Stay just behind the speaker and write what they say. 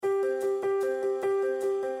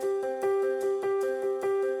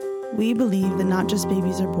we believe that not just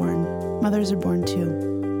babies are born, mothers are born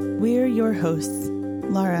too. We're your hosts,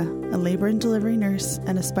 Laura, a labor and delivery nurse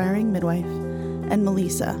and aspiring midwife, and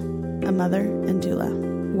Melissa, a mother and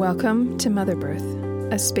doula. Welcome to Mother Birth,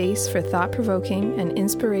 a space for thought-provoking and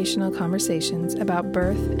inspirational conversations about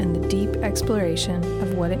birth and the deep exploration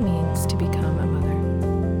of what it means to become a mother.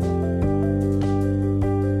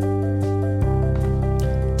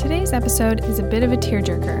 Today's episode is a bit of a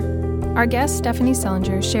tearjerker. Our guest, Stephanie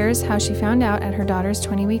Sellinger, shares how she found out at her daughter's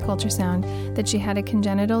 20-week ultrasound that she had a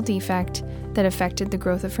congenital defect that affected the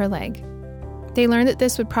growth of her leg. They learned that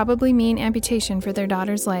this would probably mean amputation for their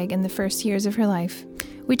daughter's leg in the first years of her life.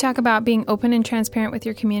 We talk about being open and transparent with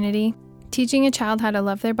your community, teaching a child how to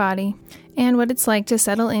love their body, and what it's like to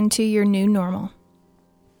settle into your new normal.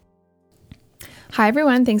 Hi,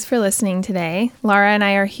 everyone. Thanks for listening today. Laura and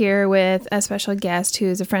I are here with a special guest who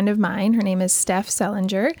is a friend of mine. Her name is Steph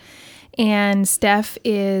Sellinger, and Steph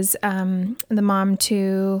is the mom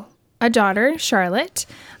to a daughter, Charlotte.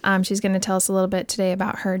 She's going to tell us a little bit today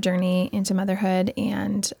about her journey into motherhood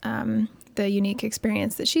and the unique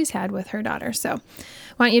experience that she's had with her daughter. So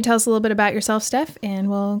why don't you tell us a little bit about yourself, Steph, and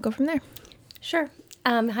we'll go from there. Sure.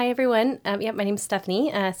 Hi, everyone. My name's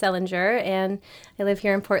Stephanie Sellinger, and I live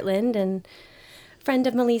here in Portland, and friend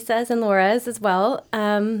of Melissa's and Laura's as well.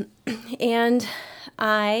 And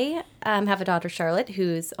I have a daughter, Charlotte,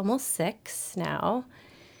 who's almost 6 now.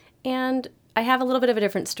 And I have a little bit of a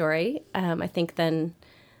different story, I think, than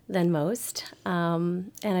most.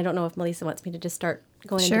 And I don't know if Melissa wants me to just start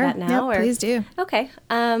going into that now. Sure, please do. Okay.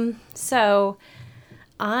 So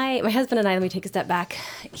my husband and I, let me take a step back.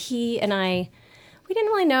 He and I, we didn't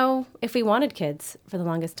really know if we wanted kids for the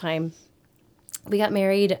longest time. We got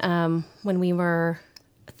married when we were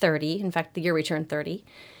 30. In fact, the year we turned 30.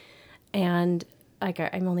 And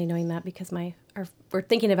I'm only knowing that because we're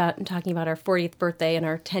thinking about and talking about our 40th birthday and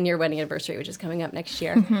our 10-year wedding anniversary, which is coming up next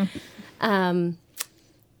year. Mm-hmm.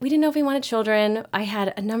 We didn't know if we wanted children. I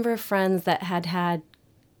had a number of friends that had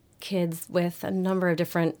kids with a number of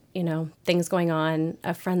different, things going on.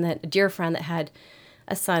 A dear friend that had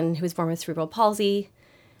a son who was born with cerebral palsy,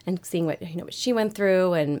 and seeing what she went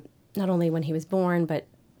through, and not only when he was born, but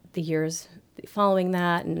the years following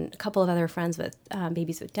that, and a couple of other friends with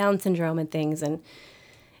babies with Down syndrome and things. And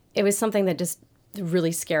it was something that just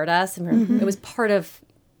really scared us. And it was part of,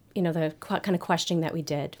 the kind of questioning that we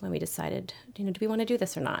did when we decided, do we want to do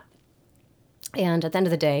this or not? And at the end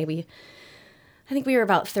of the day, I think we were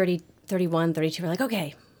about 30, 31, 32. We're like,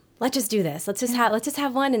 okay, let's just do this. Let's just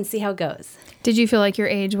have one and see how it goes. Did you feel like your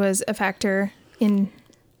age was a factor in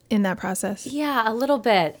that process? Yeah, a little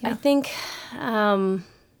bit. Yeah. I think,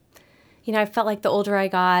 I felt like the older I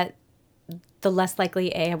got, the less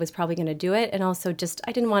likely I was probably going to do it. And also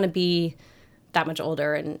I didn't want to be that much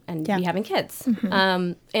older and be having kids.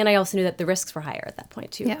 Mm-hmm. And I also knew that the risks were higher at that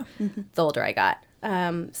point too, the older I got.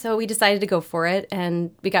 So we decided to go for it,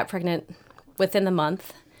 and we got pregnant within the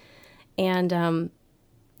month. And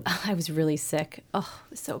I was really sick. Oh,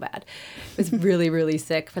 it was so bad. I was really, really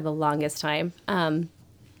sick for the longest time.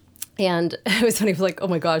 And it was funny, like, oh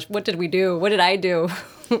my gosh, what did we do? What did I do?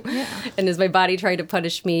 Yeah. And is my body trying to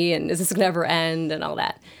punish me? And is this going to ever end? And all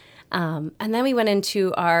that. And then we went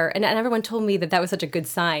into and everyone told me that was such a good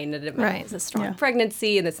sign, that it was a strong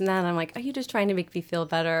pregnancy and this and that. And I'm like, are you just trying to make me feel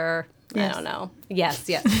better? Yes. I don't know. Yes,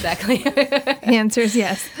 exactly. The answer is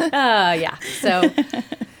yes. Yeah. So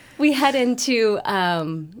we head into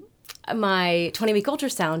my 20-week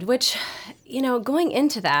ultrasound, which, going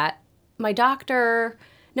into that, my doctor,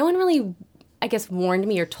 no one really, I guess, warned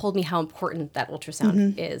me or told me how important that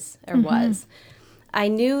ultrasound is or was. I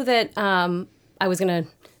knew that I was going to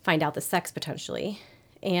find out the sex potentially,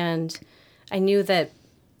 and I knew that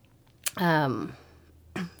that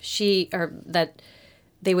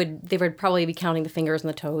they would probably be counting the fingers and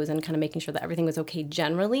the toes and kind of making sure that everything was okay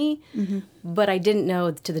generally, but I didn't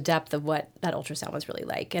know to the depth of what that ultrasound was really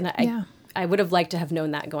like, and I would have liked to have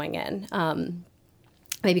known that going in.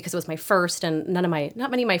 Maybe because it was my first, and not many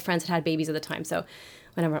of my friends had babies at the time. So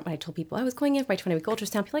when I told people I was going in for my 20-week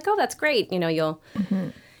ultrasound, people were like, oh, that's great. You'll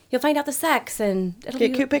find out the sex and it'll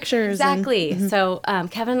get cute pictures. Exactly. So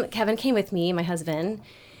Kevin came with me, my husband,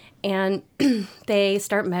 and they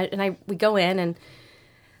start we go in and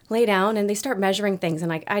lay down, and they start measuring things.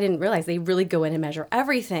 And I didn't realize they really go in and measure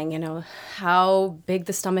everything. How big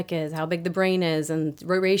the stomach is, how big the brain is, and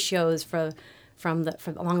ratios from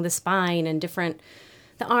along the spine and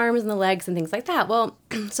the arms and the legs and things like that. Well,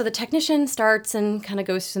 so the technician starts and kind of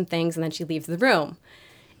goes through some things, and then she leaves the room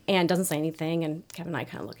and doesn't say anything. And Kevin and I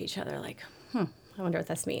kind of look at each other like, I wonder what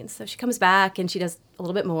this means. So she comes back and she does a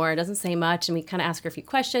little bit more, doesn't say much. And we kind of ask her a few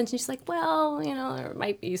questions. And she's like, well, there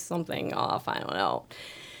might be something off. I don't know.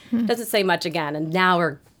 Doesn't say much again. And now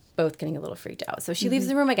we're both getting a little freaked out. So she leaves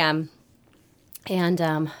the room again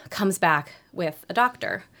and comes back with a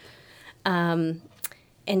doctor. And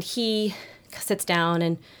he sits down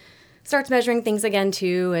and starts measuring things again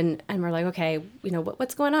too. And we're like, okay,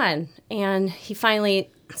 what's going on? And he finally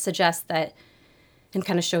suggests that, and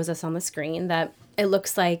kind of shows us on the screen, that it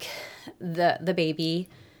looks like the baby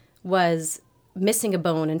was missing a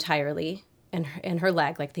bone entirely in her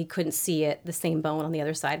leg. Like they couldn't see it, the same bone on the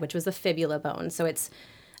other side, which was the fibula bone. So it's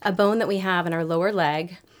a bone that we have in our lower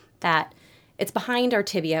leg that it's behind our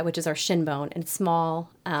tibia, which is our shin bone, and it's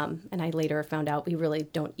small. And I later found out we really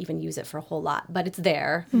don't even use it for a whole lot, but it's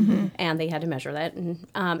there, and they had to measure that.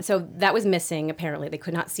 And so that was missing, apparently. They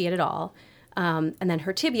could not see it at all. And then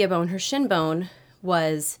her tibia bone, her shin bone,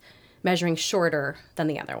 was measuring shorter than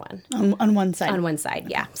the other one. On one side? On one side,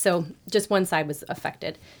 yeah. So just one side was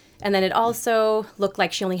affected. And then it also looked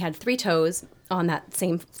like she only had 3 toes on that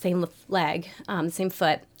same leg, same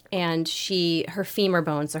foot. And her femur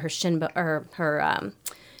bone, so her shin bone, or her,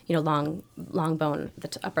 long bone,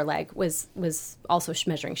 the upper leg, was also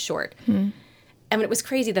measuring short. And it was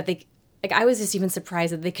crazy that I was just even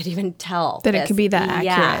surprised that they could even tell that it could be that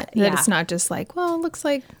accurate. Yeah. That it's not just like, well, it looks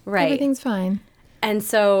like everything's fine. And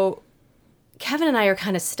so Kevin and I are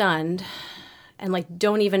kind of stunned and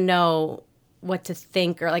don't even know what to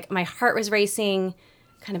think, or my heart was racing.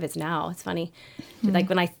 Kind of is now. It's funny.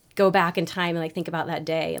 When I go back in time and think about that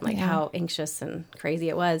day and how anxious and crazy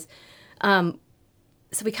it was. So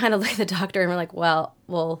we kind of look at the doctor and we're like, well,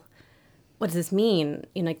 what does this mean?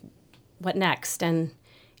 What next? And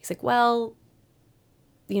he's like, well,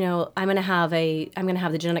 I'm going to have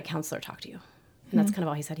the genetic counselor talk to you. And that's kind of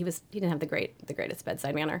all he said. He didn't have the greatest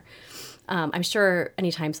bedside manner. I'm sure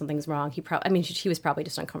anytime something's wrong, he was probably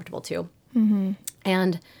just uncomfortable too. Mm-hmm.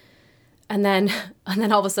 And then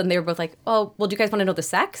all of a sudden they were both like, oh, well, do you guys want to know the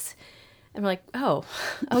sex? And we're like, oh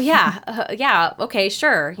yeah, yeah, okay,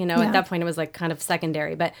 sure. At that point it was kind of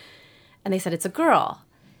secondary, and they said it's a girl.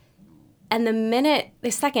 And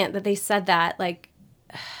the second that they said that, it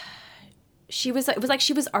was like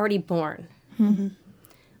she was already born. Mm-hmm.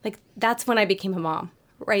 That's when I became a mom,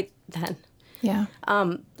 right then. Yeah.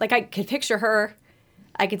 I could picture her.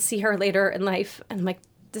 I could see her later in life. And I'm like,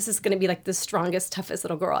 this is going to be the strongest, toughest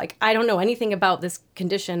little girl. I don't know anything about this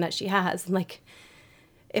condition that she has. And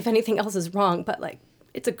if anything else is wrong, but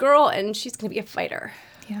it's a girl and she's going to be a fighter.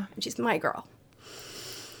 Yeah. And she's my girl.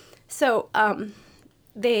 So,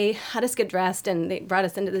 they had us get dressed and they brought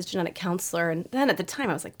us into this genetic counselor. And then at the time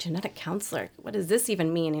I was like, genetic counselor? What does this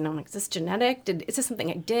even mean? I'm like, is this genetic? Is this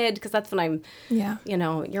something I did? Because that's when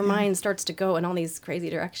your mind starts to go in all these crazy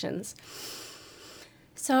directions.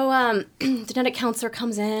 So the genetic counselor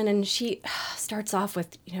comes in and she starts off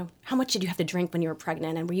with, how much did you have to drink when you were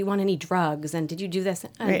pregnant? And were you on any drugs? And did you do this?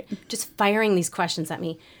 And just firing these questions at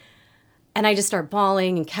me. And I just start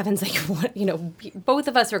bawling, and Kevin's like, what, both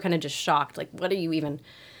of us are kind of just shocked. What are you even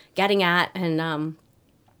getting at? And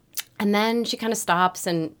then she kind of stops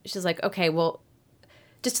and she's like, okay, well,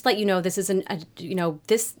 just to let you know, this isn't,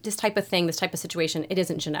 this type of thing, this type of situation, it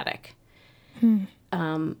isn't genetic.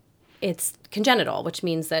 It's congenital, which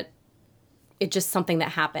means that it's just something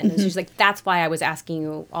that happened. And she's like, that's why I was asking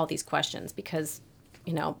you all these questions, because,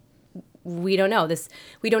 we don't know this.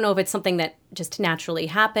 We don't know if it's something that just naturally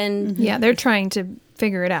happened. Yeah, they're trying to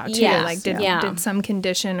figure it out too. Yes, Did some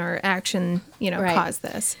condition or action, cause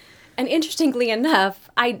this? And interestingly enough,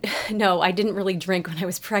 I didn't really drink when I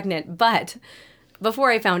was pregnant. But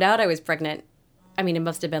before I found out I was pregnant, it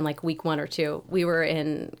must have been week 1 or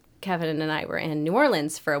 2. Kevin and I were in New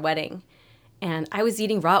Orleans for a wedding. And I was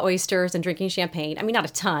eating raw oysters and drinking champagne. Not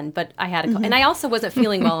a ton, but I had and I also wasn't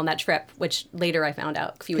feeling well on that trip, which later I found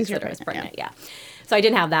out a few weeks later I was pregnant. Yeah. So I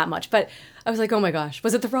didn't have that much. But I was like, oh my gosh,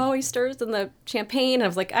 was it the raw oysters and the champagne? And I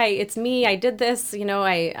was like, it's me. I did this. I don't know.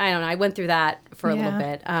 I went through that for a little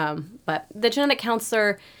bit. But the genetic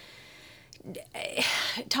counselor,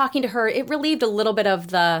 talking to her, it relieved a little bit of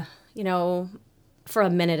the, for a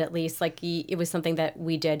minute at least, it was something that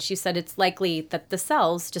we did. She said it's likely that the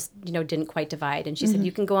cells just, didn't quite divide. And she said,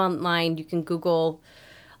 you can go online, you can Google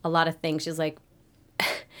a lot of things. She's like,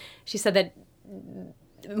 she said that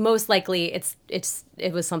most likely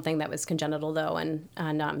it was something that was congenital though. And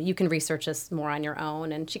you can research this more on your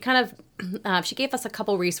own. And she kind of, she gave us a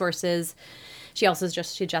couple resources. She also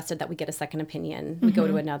just suggested that we get a second opinion. We go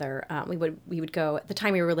to another. We would go at the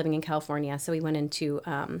time we were living in California, so we went into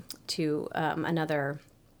another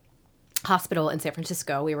hospital in San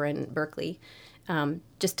Francisco. We were in Berkeley,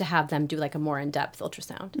 just to have them do like a more in-depth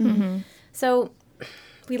ultrasound. So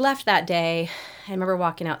we left that day. I remember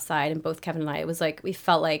walking outside, and both Kevin and I, it was like, we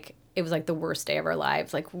felt like it was like the worst day of our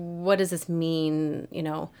lives. Like, what does this mean? You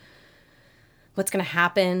know, what's going to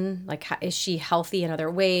happen? Like, is she healthy in other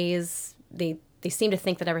ways? They seemed to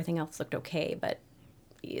think that everything else looked okay, but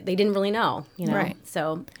they didn't really know, you know? Right.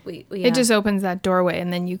 So we It just opens that doorway,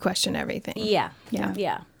 and then you question everything. Yeah.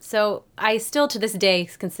 So I still to this day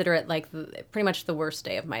consider it like pretty much the worst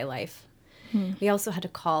day of my life. We also had to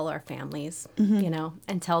call our families, you know,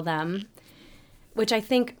 and tell them, which I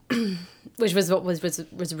think, which was what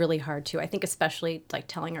was really hard too. I think especially like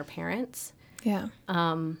telling our parents. Yeah.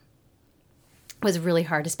 Was really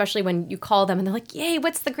hard, especially when you call them and they're like, "Yay,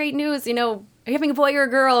 what's the great news? You know, are you having a boy or a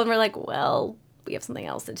girl?" And we're like, "Well, we have something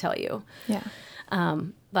else to tell you." Yeah.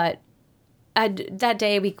 But that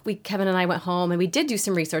day, we Kevin and I went home and we did do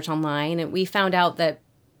some research online, and we found out that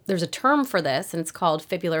there's a term for this, and it's called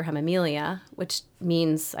fibular hemimelia, which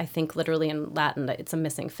means, I think, literally in Latin, that it's a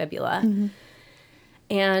missing fibula.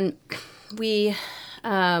 And we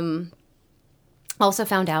also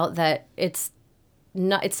found out that it's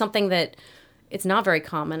something that it's not very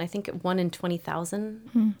common. I think 1 in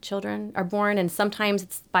 20,000 children are born, and sometimes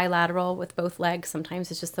it's bilateral with both legs. Sometimes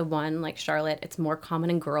it's just the one, like Charlotte. It's more common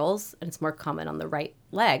in girls, and it's more common on the right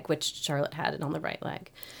leg, which Charlotte had it on the right leg.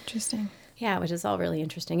 Interesting. Yeah, which is all really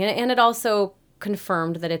interesting. And it also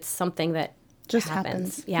confirmed that it's something that Just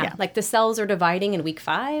happens. happens. Yeah. Yeah. Like the cells are dividing in week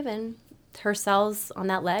 5, and her cells on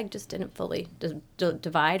that leg just didn't fully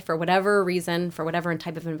divide for whatever reason, for whatever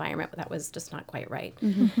type of environment. That was just not quite right.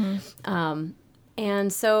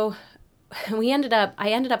 And so I ended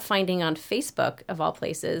up finding on Facebook, of all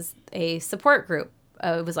places, a support group.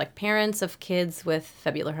 It was like parents of kids with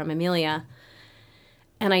fibular hemimelia.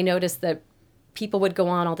 And I noticed that people would go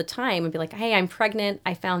on all the time and be like, "Hey, I'm pregnant.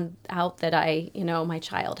 I found out that my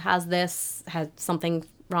child has something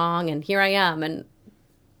wrong, and here I am, and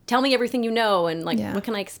tell me everything you know, and like, what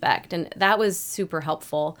can I expect?" And that was super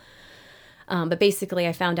helpful. But basically,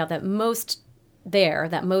 I found out that most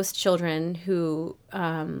children who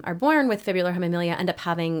are born with fibular hemimelia end up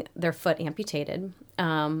having their foot amputated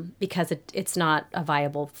because it's not a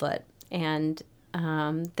viable foot, and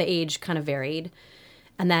the age kind of varied.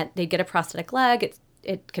 And that they get a prosthetic leg.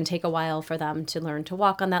 It can take a while for them to learn to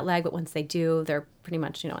walk on that leg, but once they do, they're pretty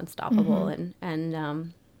much unstoppable. And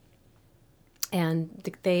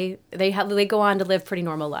they go on to live pretty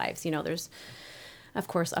normal lives. There's of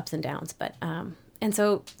course ups and downs, but and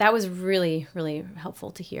so that was really, really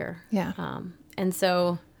helpful to hear. Yeah. And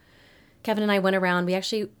so Kevin and I went around. We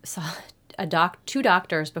actually saw two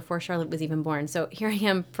doctors before Charlotte was even born. So here I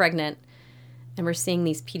am, pregnant. And we're seeing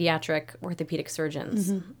these pediatric orthopedic surgeons.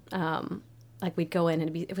 Like we'd go in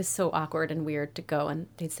and it was so awkward and weird to go, and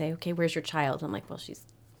they'd say, "Okay, where's your child?" I'm like, "Well, she's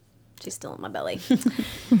still in my belly."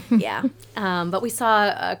 Yeah. But we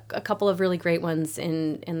saw a couple of really great ones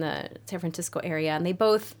in the San Francisco area, and they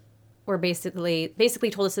both were basically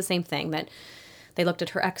told us the same thing, that they looked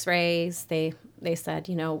at her x-rays. They said,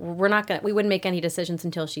 we wouldn't make any decisions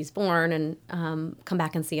until she's born, and come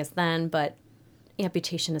back and see us then, but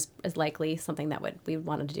amputation is likely something that we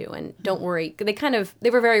wanted to do, and don't worry. They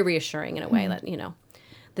were very reassuring in a way that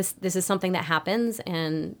this is something that happens,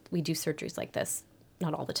 and we do surgeries like this,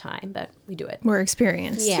 not all the time, but we do it. We're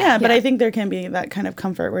experienced. Yeah, but I think there can be that kind of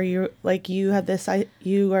comfort where you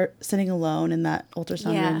are sitting alone in that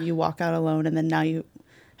ultrasound room, you walk out alone, and then now you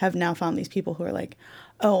have found these people who are like,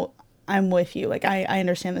 "Oh, I'm with you. Like, I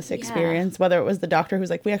understand this experience," whether it was the doctor who's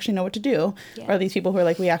like, "We actually know what to do," or these people who are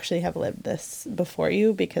like, "We actually have lived this before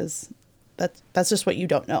you," because that's just what you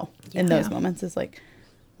don't know in those moments, is like,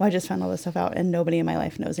 well, I just found all this stuff out and nobody in my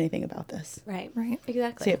life knows anything about this. Right. So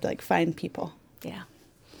Exactly. you have to like find people. Yeah.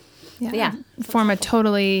 Form a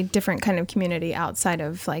totally different kind of community outside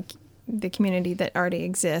of like the community that already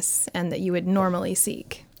exists and that you would normally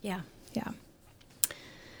seek. Yeah. Yeah.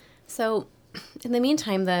 So in the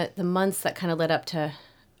meantime, the months that kind of led up to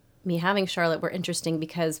me having Charlotte were interesting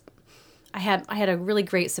because I had a really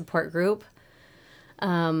great support group,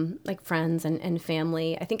 like friends and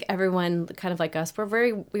family. I think everyone kind of like us,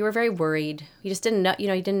 we were very worried. We just didn't know, you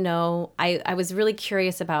didn't know. I was really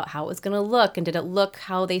curious about how it was going to look, and did it look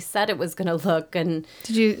how they said it was going to look? And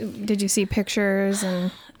did you see pictures?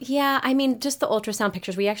 And yeah, I mean, just the ultrasound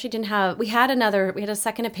pictures. We actually didn't have. We had a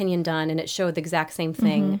second opinion done, and it showed the exact same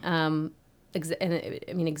thing.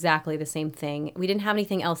 Exactly the same thing. We didn't have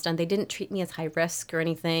anything else done. They didn't treat me as high risk or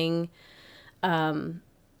anything.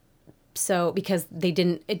 So because it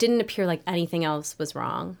didn't appear like anything else was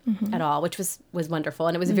wrong at all, which was wonderful.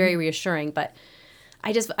 And it was very reassuring. But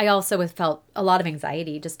I also felt a lot of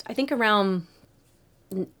anxiety. Just, I think around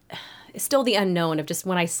still the unknown of just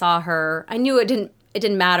when I saw her, I knew it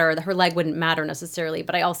didn't matter, that her leg wouldn't matter necessarily,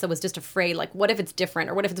 but I also was just afraid, like, what if it's different,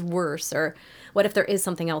 or what if it's worse, or what if there is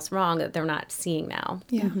something else wrong that they're not seeing now?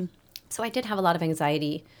 Yeah. Mm-hmm. So I did have a lot of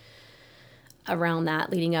anxiety around that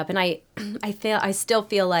leading up, and I still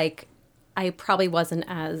feel like I probably wasn't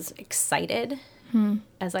as excited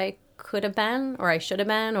as I could have been, or I should have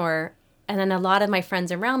been, and then a lot of my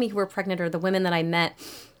friends around me who were pregnant, or the women that I met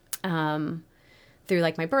through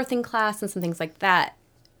like my birthing class and some things like that,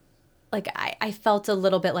 like I felt a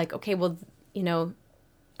little bit like, okay, well, you know,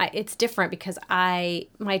 it's different because my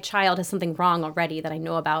child has something wrong already that I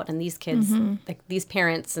know about, and these kids, like these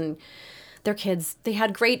parents and their kids, they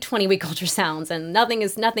had great 20-week ultrasounds, and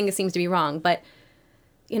nothing seems to be wrong. But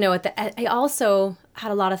you know, I also had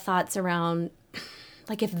a lot of thoughts around,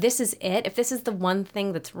 like, if this is the one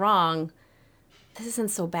thing that's wrong, this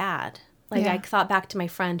isn't so bad. Like, I thought back to my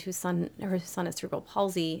friend her son has cerebral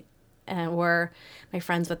palsy, or my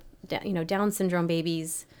friends with, you know, Down syndrome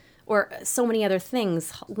babies, or so many other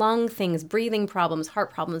things, lung things, breathing problems,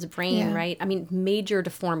 heart problems, brain, right? I mean, major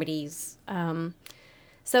deformities.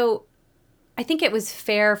 So I think it was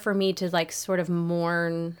fair for me to, like, sort of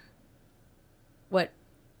mourn what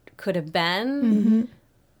could have been,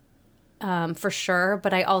 for sure.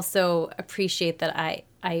 But I also appreciate that I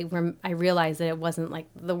realized that it wasn't like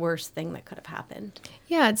the worst thing that could have happened.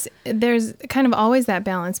 Yeah, there's kind of always that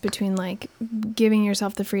balance between like giving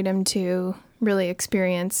yourself the freedom to really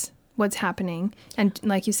experience what's happening, and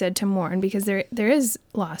like you said, to mourn, because there is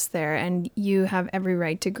loss there, and you have every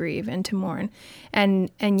right to grieve and to mourn,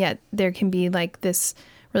 and yet there can be like this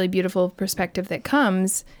really beautiful perspective that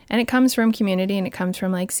comes, and it comes from community, and it comes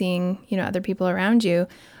from like seeing, you know, other people around you.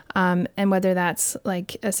 And whether that's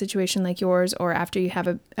like a situation like yours, or after you have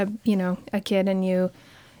a kid and you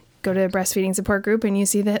go to a breastfeeding support group and you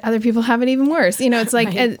see that other people have it even worse, you know, it's like,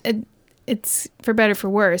 right. It's for better, for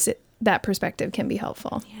worse, that perspective can be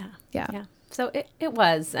helpful. Yeah. So it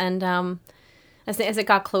was. And, as it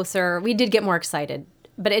got closer, we did get more excited,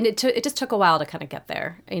 but it just took a while to kind of get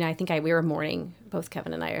there. You know, I think we were mourning, both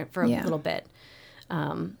Kevin and I, for a little bit.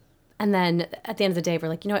 And then at the end of the day, we're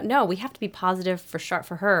like, you know what? No, we have to be positive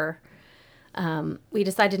for her. We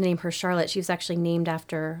decided to name her Charlotte. She was actually named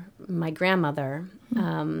after my grandmother.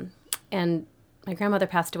 And my grandmother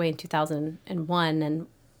passed away in 2001, and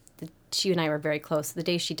she and I were very close. The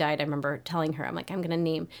day she died, I remember telling her, I'm like, I'm going to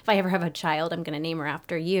name, if I ever have a child, I'm going to name her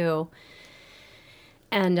after you.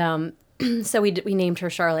 And so we named her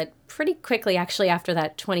Charlotte pretty quickly, actually, after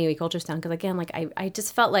that 20-week ultrasound. Because again, like I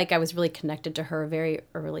just felt like I was really connected to her very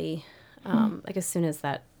early. Like as soon as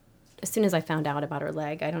I found out about her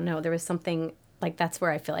leg, I don't know, there was something like, that's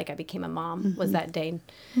where I feel like I became a mom, was that day.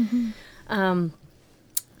 And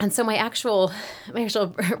so my actual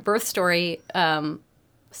birth story,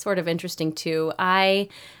 sort of interesting too. I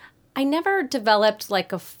never developed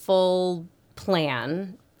like a full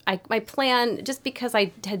plan. My plan, just because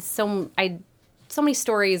I had so many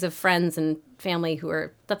stories of friends and family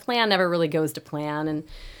the plan never really goes to plan. And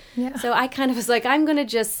so I kind of was like, I'm going to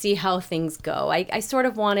just see how things go. I sort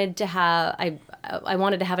of wanted to have, I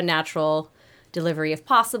wanted to have a natural delivery if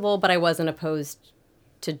possible, but I wasn't opposed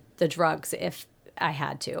to the drugs if I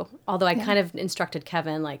had to. Although I kind of instructed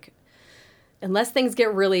Kevin, like, unless things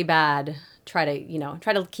get really bad, try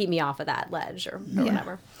to keep me off of that ledge or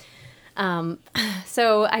whatever.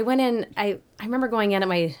 So I went in, I remember going in at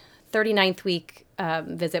my 39th week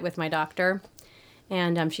visit with my doctor,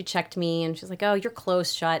 and she checked me, and she's like, oh, you're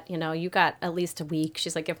close, shut, you know, you got at least a week.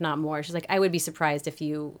 She's like, if not more. She's like, I would be surprised if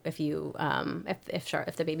the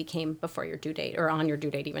baby came before your due date, or on your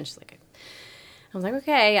due date even. She's like, I was like,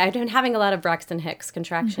 okay. I've been having a lot of Braxton Hicks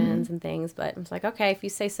contractions and things, but I was like, okay, if you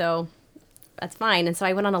say so, that's fine. And so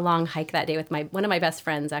I went on a long hike that day with one of my best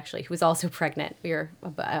friends, actually, who was also pregnant. We were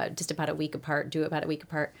just about a week apart,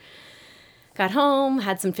 Got home,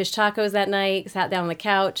 had some fish tacos that night, sat down on the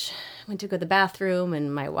couch, went to go to the bathroom,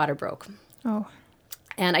 and my water broke. Oh.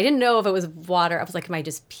 And I didn't know if it was water. I was like, am I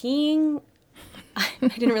just peeing? I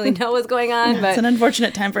didn't really know what was going on. But it's an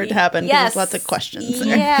unfortunate time for it to happen. Yes. There's lots of questions.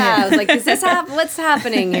 Yeah. I was like, is this what's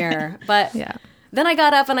happening here? But then I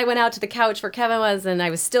got up and I went out to the couch where Kevin was, and I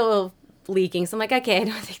was still leaking. So I'm like, okay, I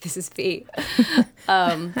don't think this is pee.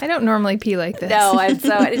 I don't normally pee like this. No, and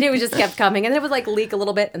it just kept coming, and then it would like leak a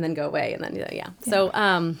little bit and then go away, and then So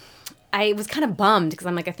I was kind of bummed because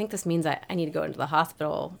I'm like, I think this means I need to go into the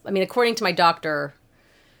hospital. I mean, according to my doctor,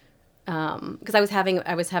 because I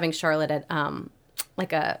was having Charlotte at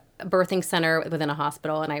like a birthing center within a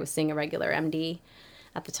hospital, and I was seeing a regular MD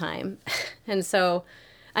at the time, and so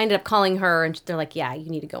I ended up calling her, and they're like, yeah, you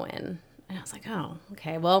need to go in. And I was like, oh,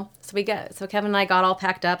 okay. Well, so Kevin and I got all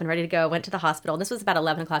packed up and ready to go, went to the hospital. This was about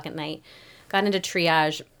 11 o'clock at night. Got into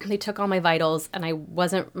triage. They took all my vitals, and I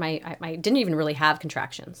didn't even really have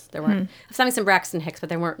contractions. There weren't. I was having some Braxton Hicks, but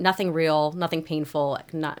there weren't nothing real, nothing painful,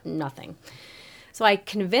 nothing. So I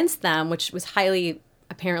convinced them, which was highly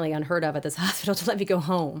apparently unheard of at this hospital, to let me go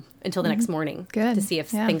home until the next morning to see if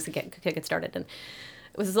things could get started. And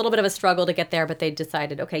it was a little bit of a struggle to get there, but they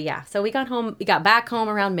decided, okay, yeah. So we got home. We got back home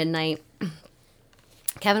around midnight.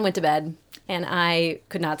 Kevin went to bed, and I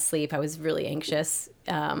could not sleep. I was really anxious.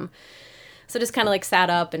 So just kind of like sat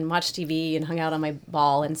up and watched TV and hung out on my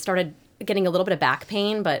ball and started getting a little bit of back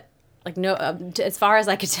pain, but like no, as far as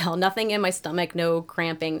I could tell, nothing in my stomach, no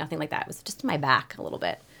cramping, nothing like that. It was just in my back a little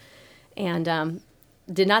bit. And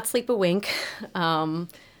did not sleep a wink.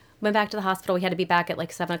 Went back to the hospital. We had to be back at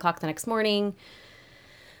like 7 o'clock the next morning.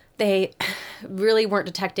 They really weren't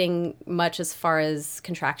detecting much as far as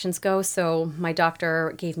contractions go. So my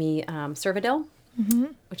doctor gave me Cervidil,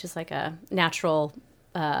 which is like a natural...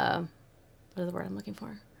 what is the word I'm looking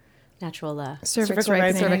for? Natural cervix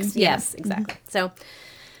ripening. Cervix, yes, exactly. So,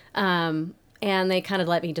 and they kind of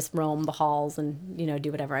let me just roam the halls and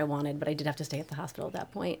do whatever I wanted, but I did have to stay at the hospital at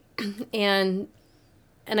that point. and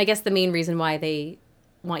I guess the main reason why they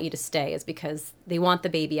want you to stay is because they want the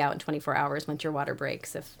baby out in 24 hours once your water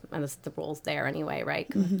breaks. And this, the rule's there anyway, right?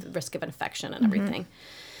 The risk of infection and everything.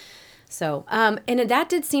 So, and that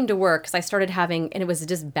did seem to work because I started having, and it was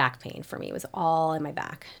just back pain for me. It was all in my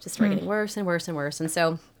back, just started getting worse and worse and worse. And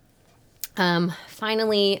so,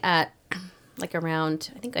 finally at like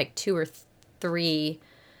around, I think like 2 or 3,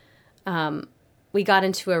 we got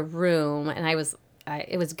into a room and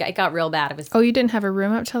it got real bad. It was. Oh, you didn't have a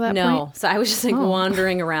room up till that point? No. So I was just like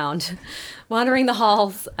wandering around, wandering the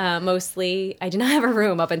halls mostly. I did not have a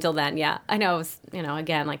room up until then. Yeah. I know it was,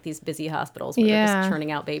 again, like these busy hospitals where they're just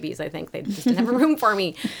churning out babies. I think they just didn't have a room for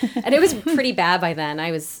me. And it was pretty bad by then.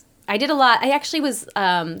 I did a lot. I actually was,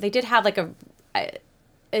 they did have like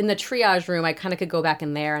in the triage room, I kind of could go back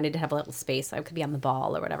in there and I did have a little space. I could be on the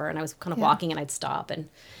ball or whatever. And I was kind of walking and I'd stop and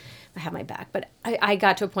I had my back. But I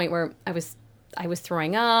got to a point where I was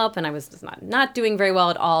throwing up and I was just not doing very well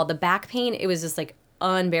at all. The back pain, it was just like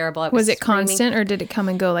unbearable. Was it constant or did it come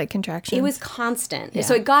and go like contractions? It was constant. Yeah.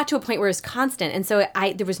 So it got to a point where it was constant. And so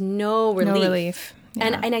there was no relief. No relief.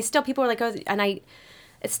 Yeah. And I still, people were like,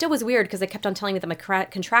 it still was weird because they kept on telling me that my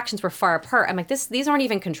contractions were far apart. I'm like, these aren't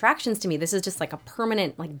even contractions to me. This is just like a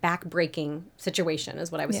permanent like back breaking situation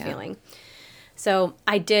is what I was feeling. So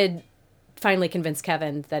I did finally convinced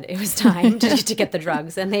Kevin that it was time to get the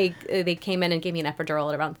drugs. And they came in and gave me an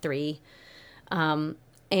epidural at around 3.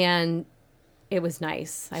 And it was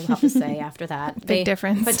nice, I will have to say, after that. Big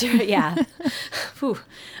difference. But yeah.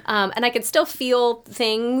 And I could still feel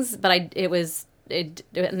things, but I didn't,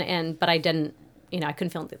 I couldn't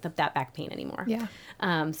feel that back pain anymore. Yeah.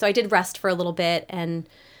 So I did rest for a little bit, and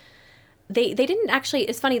they didn't actually,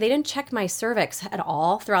 it's funny, they didn't check my cervix at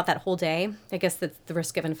all throughout that whole day. I guess that's the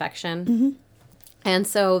risk of infection. Mm-hmm. And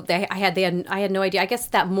so I had no idea. I guess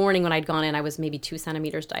that morning when I'd gone in, I was maybe 2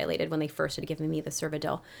 centimeters dilated when they first had given me the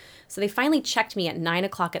Cervidil. So they finally checked me at 9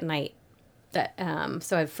 o'clock at night.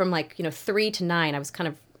 So from 3 to 9, I was kind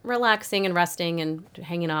of relaxing and resting and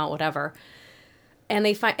hanging out, whatever. And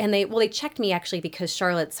they checked me actually because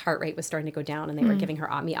Charlotte's heart rate was starting to go down, and they were giving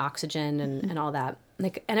me oxygen and all that.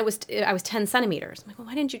 And I was 10 centimeters. I'm like, well,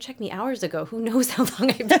 why didn't you check me hours ago? Who knows how long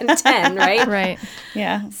I've been 10, right? Right.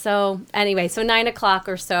 Yeah. So anyway, 9 o'clock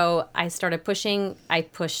or so, I started pushing. I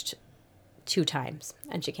pushed 2 times,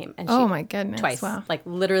 and she came. And oh my goodness! Twice. Wow. Like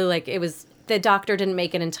literally, it was the doctor didn't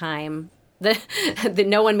make it in time.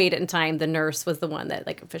 No one made it in time. The nurse was the one that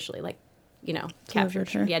officially captured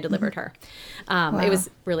her. Yeah, delivered her. Wow. It was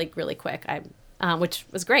really, really quick. Which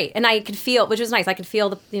was great, and I could feel, which was nice. I could feel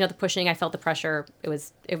the pushing. I felt the pressure. It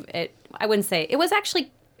was. I wouldn't say it was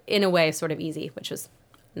actually in a way sort of easy, which was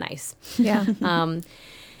nice. Yeah.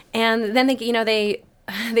 And then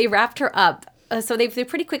they wrapped her up. So they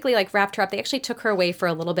pretty quickly wrapped her up. They actually took her away for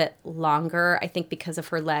a little bit longer. I think because of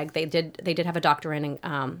her leg. They did have a doctor in.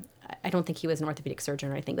 And, I don't think he was an orthopedic surgeon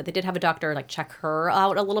or anything, but they did have a doctor check her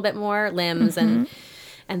out a little bit more, limbs and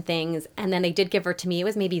things. And then they did give her to me. It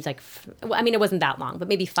was maybe it wasn't that long, but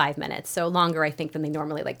maybe 5 minutes. So longer, I think, than they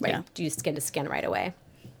normally do skin to skin right away.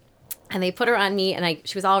 And they put her on me, and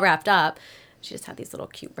she was all wrapped up. She just had these little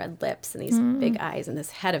cute red lips and these big eyes and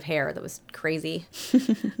this head of hair that was crazy,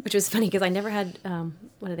 which was funny because I never had,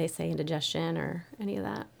 what do they say, indigestion or any of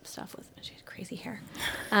that stuff. She had crazy hair.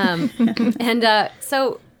 And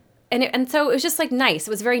so it was just nice.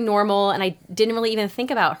 It was very normal, and I didn't really even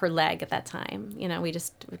think about her leg at that time.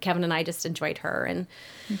 Kevin and I just enjoyed her,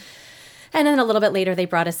 And then a little bit later, they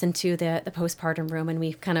brought us into the postpartum room, and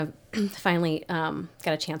we kind of finally got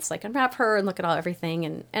a chance to like unwrap her and look at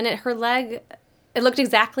everything. And her leg, it looked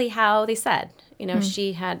exactly how they said. You know,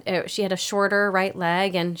 she had a shorter right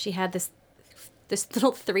leg, and she had this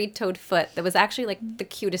little 3-toed foot that was actually like the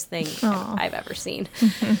cutest thing I've ever seen.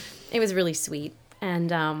 It was really sweet, and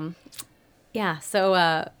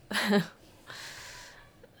so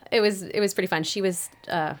it was pretty fun. She was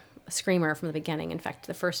a screamer from the beginning. In fact,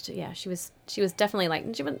 the first, she was definitely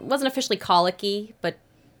like, she wasn't officially colicky, but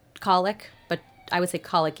I would say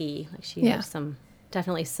colicky. Like she had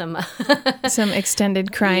definitely some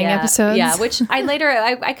extended crying episodes. Yeah, which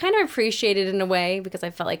I kind of appreciated in a way, because I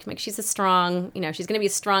felt like she's a strong, she's going to be a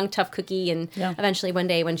strong, tough cookie, and eventually one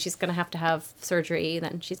day when she's going to have surgery,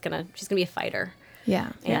 then she's going to be a fighter.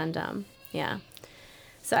 Yeah. And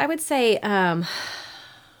so I would say,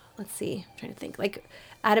 let's see, I'm trying to think, like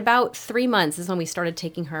at about 3 months is when we started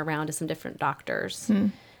taking her around to some different doctors.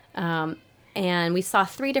 And we saw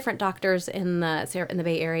 3 different doctors in the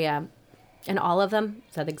Bay Area. And all of them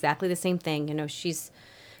said exactly the same thing. She's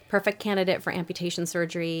perfect candidate for amputation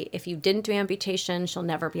surgery. If you didn't do amputation, she'll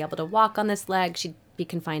never be able to walk on this leg. She'd be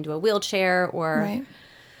confined to a wheelchair or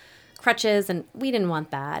crutches. And we didn't want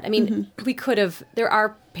that. I mean, we could have, there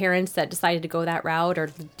are parents that decided to go that route or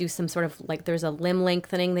do some sort of, like, there's a limb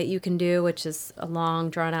lengthening that you can do, which is a long,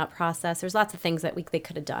 drawn out process. There's lots of things that they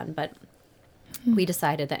could have done, but we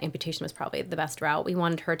decided that amputation was probably the best route. We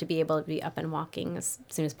wanted her to be able to be up and walking as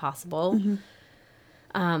soon as possible.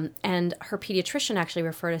 And her pediatrician actually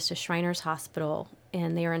referred us to Shriners Hospital,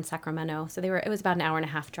 and they were in Sacramento. So it was about an hour and a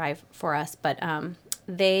half drive for us, but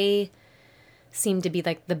they seemed to be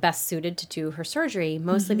like the best suited to do her surgery,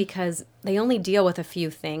 mostly because they only deal with a few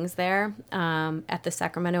things there. At the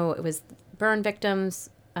Sacramento, it was burn victims,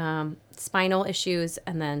 spinal issues,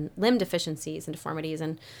 and then limb deficiencies and deformities.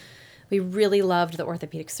 And we really loved the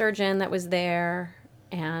orthopedic surgeon that was there,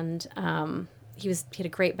 and he had a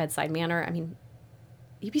great bedside manner. I mean,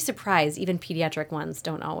 you'd be surprised, even pediatric ones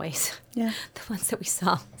don't always. Yeah. The ones that we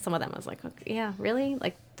saw, some of them I was like, okay, yeah, really?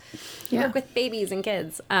 Like, you work with babies and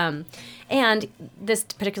kids. And this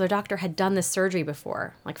particular doctor had done this surgery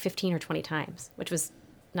before, like 15 or 20 times, which was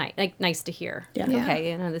nice to hear. Yeah.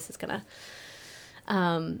 Okay, this is going to...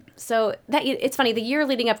 So that it's funny, the year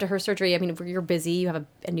leading up to her surgery, I mean, you're busy, you have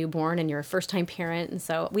a newborn and you're a first time parent. And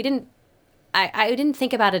so I didn't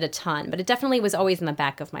think about it a ton, but it definitely was always in the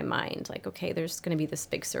back of my mind. Like, okay, there's going to be this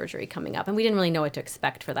big surgery coming up. And we didn't really know what to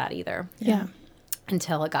expect for that either. Yeah.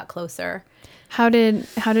 Until it got closer. How did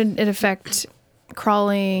it affect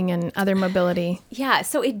crawling and other mobility? Yeah.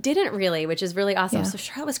 So it didn't really, which is really awesome. Yeah. So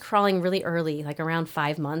Charlotte was crawling really early, like around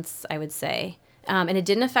 5 months, I would say. And it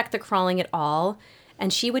didn't affect the crawling at all.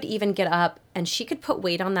 And she would even get up and she could put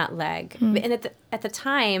weight on that leg. And at the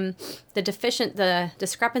time, the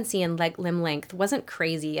discrepancy in limb length wasn't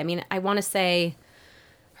crazy. I mean, I want to say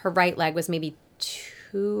her right leg was maybe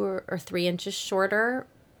 2 or 3 inches shorter.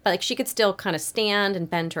 But like she could still kind of stand and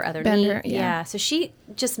bend her other knee. Yeah. So she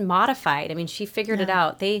just modified. I mean, she figured it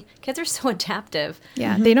out. Kids are so adaptive.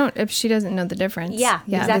 Yeah. They don't, if she doesn't know the difference. Yeah,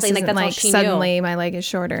 exactly. This isn't like suddenly my leg is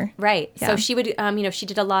shorter. Right. Yeah. So she would, she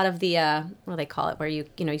did a lot of the, what do they call it? Where you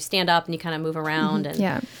stand up and you kind of move around.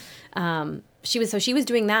 And she was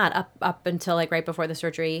doing that up until like right before the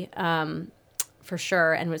surgery, for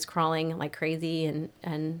sure. And was crawling like crazy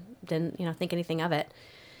and didn't, think anything of it.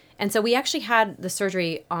 And so we actually had the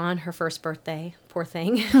surgery on her first birthday. Poor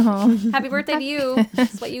thing. Happy birthday to you.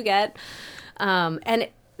 That's what you get. And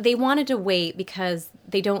they wanted to wait because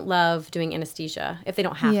they don't love doing anesthesia if they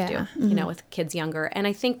don't have to, with kids younger. And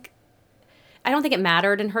I don't think it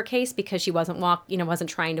mattered in her case because she wasn't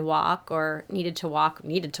trying to walk or needed to walk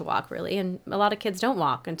really. And a lot of kids don't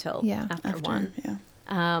walk until after 1.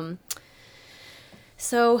 Yeah.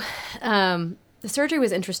 So the surgery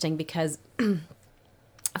was interesting because...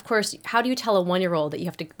 Of course, how do you tell a 1-year-old that you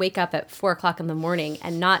have to wake up at 4:00 in the morning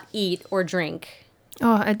and not eat or drink?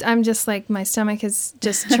 Oh, I'm just like, my stomach is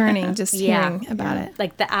just churning, just hearing about it.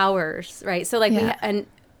 Like the hours, right? So like,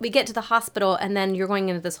 we get to the hospital and then you're going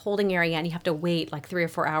into this holding area and you have to wait like 3 or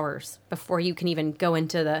 4 hours before you can even go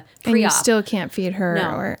into the pre-op. And you still can't feed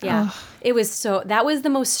her. It was that was the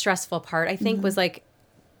most stressful part, I think, was like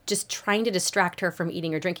just trying to distract her from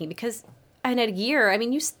eating or drinking because... And at a year, I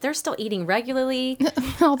mean, they're still eating regularly.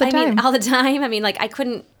 All the time. All the time. I mean, like, I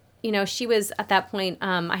couldn't, she was, at that point,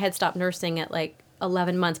 I had stopped nursing at, like,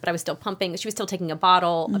 11 months, but I was still pumping. She was still taking a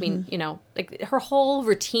bottle. I mean, like, her whole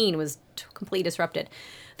routine was completely disrupted.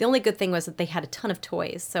 The only good thing was that they had a ton of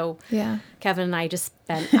toys. So Kevin and I just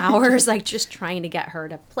spent hours, like, just trying to get her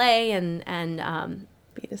to play and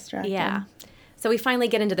be distracted. Yeah. So we finally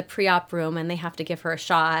get into the pre-op room, and they have to give her a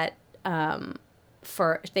shot. They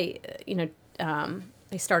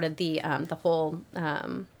started the whole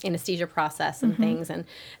anesthesia process and things, and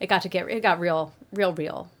it got real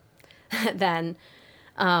then,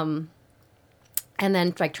 and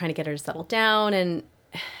then like trying to get her to settle down, and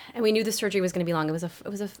we knew the surgery was going to be long. It was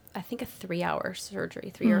I think a 3-hour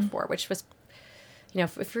surgery, 3 or 4, which was,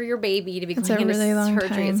 for your baby to be going into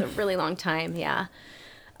surgery, it's a really long time. Yeah.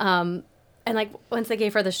 And like once they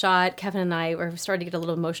gave her the shot, Kevin and I were starting to get a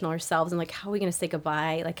little emotional ourselves, and like, how are we going to say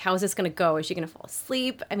goodbye? Like, how is this going to go? Is she going to fall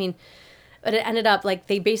asleep? I mean, but it ended up like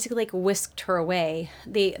they basically like whisked her away.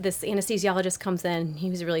 This anesthesiologist comes in. He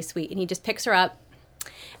was really sweet, and he just picks her up,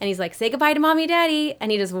 and he's like, say goodbye to mommy, daddy.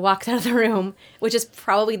 And he just walks out of the room, which is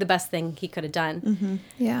probably the best thing he could have done. Mm-hmm.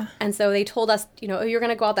 Yeah. And so they told us, you're going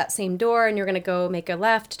to go out that same door, and you're going to go make a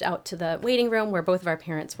left out to the waiting room where both of our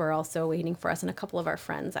parents were also waiting for us, and a couple of our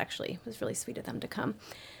friends, actually. It was really sweet of them to come.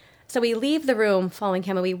 So we leave the room following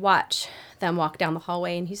him, and we watch them walk down the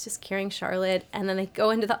hallway, and he's just carrying Charlotte. And then they go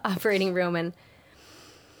into the operating room, and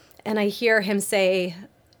I hear him say,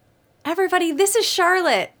 everybody, this is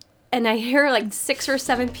Charlotte. And I hear like 6 or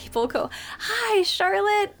 7 people go, hi,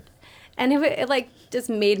 Charlotte. And it like just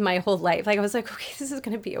made my whole life. Like I was like, okay, this is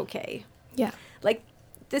going to be okay. Yeah. Like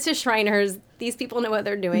this is Shriners. These people know what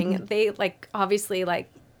they're doing. Mm-hmm. They like, obviously like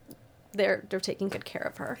they're taking good care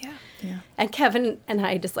of her. Yeah. Yeah. And Kevin and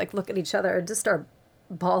I just like look at each other and just start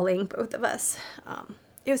bawling, both of us.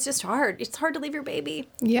 It was just hard. It's hard to leave your baby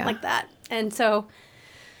like that. And so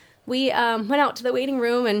we went out to the waiting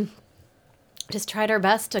room and just tried our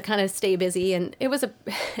best to kind of stay busy, and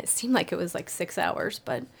it seemed like it was like 6 hours,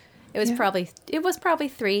 but it was probably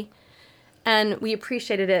 3, and we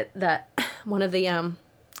appreciated it that one of the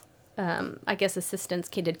I guess assistants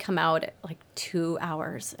did come out at like 2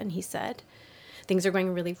 hours, and he said things are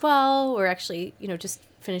going really well. We're actually just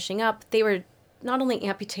finishing up. They were not only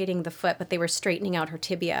amputating the foot, but they were straightening out her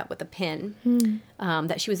tibia with a pin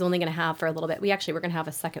that she was only going to have for a little bit. We actually were going to have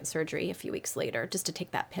a second surgery a few weeks later just to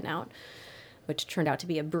take that pin out, which turned out to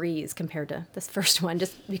be a breeze compared to this first one,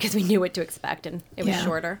 just because we knew what to expect, and it was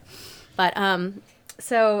shorter. But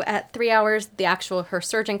so at 3 hours, her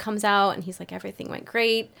surgeon comes out, and he's like, everything went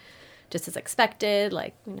great, just as expected.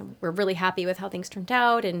 Like, we're really happy with how things turned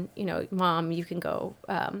out, and Mom, you can go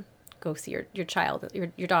see your child,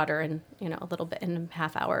 your daughter, in a little bit, in a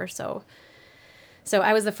half hour or so. So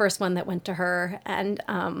I was the first one that went to her, and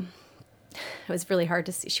it was really hard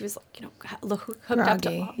to see. She was hooked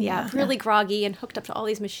groggy. up to really groggy, and hooked up to all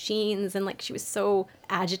these machines, and like she was so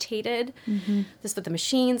agitated just with the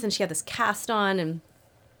machines, and she had this cast on, and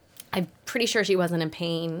I'm pretty sure she wasn't in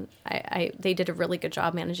pain. They did a really good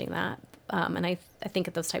job managing that, and I think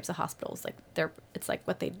at those types of hospitals, like it's like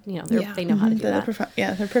what they they know how to do that.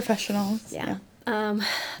 They're professionals. Yeah.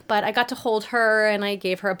 But I got to hold her, and I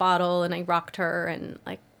gave her a bottle, and I rocked her, and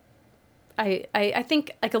like I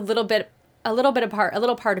think like a little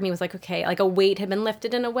part of me was like, okay, like a weight had been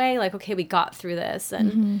lifted in a way, like, okay, we got through this.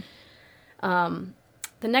 And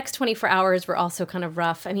the next 24 hours were also kind of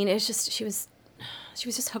rough. I mean, it's just she was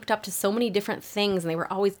just hooked up to so many different things, and they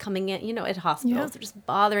were always coming in, at hospitals. They're just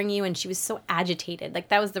bothering you, and she was so agitated. Like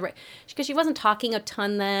that was because she wasn't talking a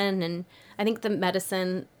ton then, and I think the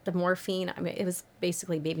medicine, the morphine, I mean, it was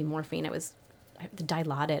basically baby morphine. It was the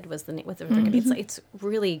Dilaudid was the name. It's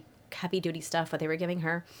really heavy duty stuff what they were giving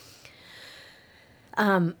her.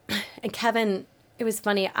 And Kevin, it was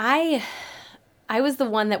funny. I was the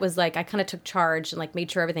one that was like, I kind of took charge and like made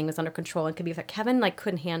sure everything was under control and could be. Kevin like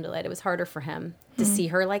couldn't handle it. It was harder for him to see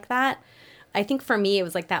her like that. I think for me, it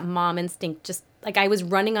was like that mom instinct. Just like I was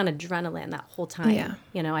running on adrenaline that whole time. Yeah.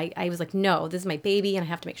 I was like, no, this is my baby, and I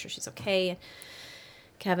have to make sure she's okay. And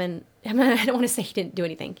Kevin, I don't want to say he didn't do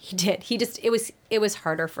anything. He did. It was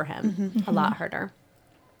harder for him, a lot harder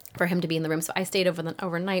for him to be in the room. So I stayed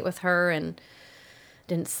overnight with her and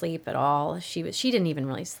didn't sleep at all. She didn't even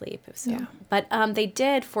really sleep. But they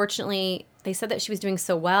did, fortunately, they said that she was doing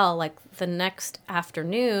so well, like the next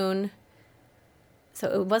afternoon. So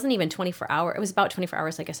it wasn't even 24 hours. It was about 24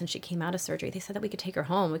 hours, I guess, since she came out of surgery. They said that we could take her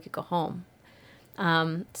home. We could go home.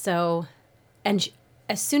 As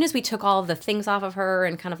soon as we took all of the things off of her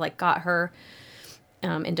and kind of like got her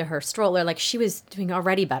into her stroller, like she was doing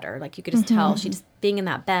already better. Like you could just tell she just being in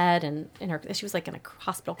that bed, and she was like in a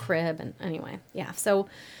hospital crib. And anyway, so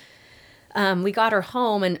we got her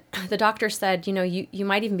home, and the doctor said, you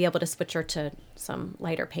might even be able to switch her to some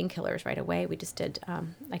lighter painkillers right away. We just did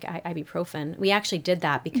like ibuprofen. We actually did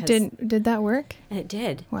that because did that work? And it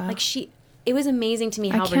did. Wow. Like it was amazing to me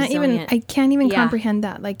how resilient. I can't even comprehend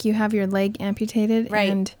that. Like you have your leg amputated, right.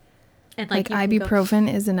 and like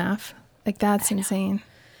ibuprofen is enough. Like, that's insane.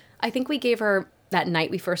 I think we gave her, that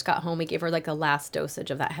night we first got home, we gave her like the last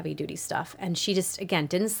dosage of that heavy duty stuff. And she just, again,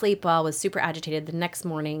 didn't sleep well, was super agitated. The next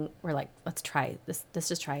morning, we're like, let's try this. Let's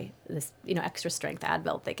just try this, extra strength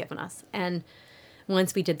Advil they've given us. And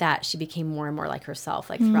once we did that, she became more and more like herself,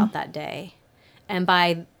 like throughout that day. And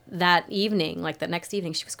by that evening, like the next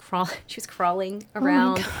evening, she was crawling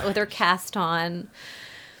around with her cast on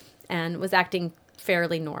and was acting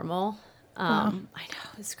fairly normal. I know,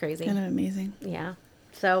 it's crazy. Kind of amazing. Yeah.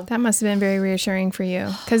 So that must have been very reassuring for you,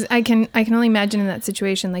 because I can only imagine in that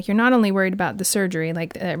situation, like, you're not only worried about the surgery,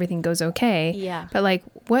 like that everything goes okay, but like,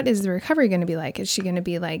 what is the recovery going to be like? Is she going to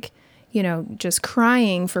be like, just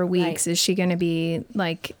crying for weeks? Is she going to be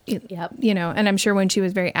like, and I'm sure when she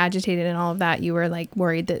was very agitated and all of that, you were like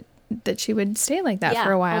worried that she would stay like that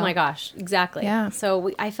for a while. Oh my gosh, exactly. Yeah.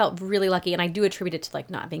 So I felt really lucky, and I do attribute it to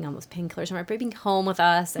like not being on those painkillers, or being home with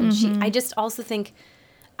us. And I just also think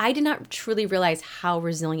I did not truly realize how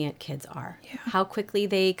resilient kids are. Yeah. How quickly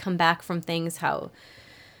they come back from things, how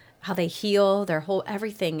they heal, their whole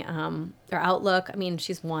everything, their outlook. I mean,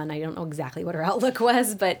 she's one. I don't know exactly what her outlook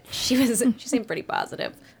was, but she seemed pretty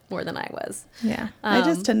positive, more than I was. Yeah. I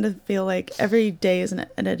just tend to feel like every day is an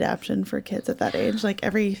adaptation for kids at that age. Like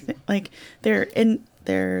everything, like their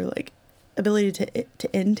like ability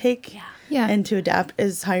to intake and to adapt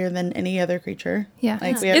is higher than any other creature. Yeah.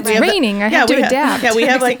 Like it's raining. I have to adapt. Yeah, we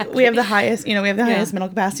have we have the highest, highest mental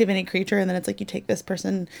capacity of any creature, and then it's like you take this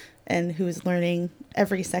person and who's learning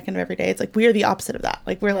every second of every day. It's like we are the opposite of that.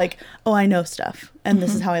 Like we're like, oh, I know stuff, and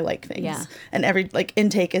this is how I like things. Yeah. And every like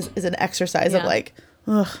intake is an exercise of like,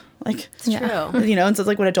 ugh, like it's true. And so it's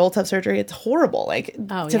like when adults have surgery, it's horrible. Like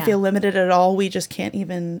to feel limited at all, we just can't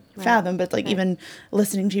even fathom. But like even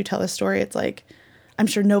listening to you tell this story, it's like, I'm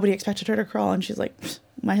sure nobody expected her to crawl, and she's like,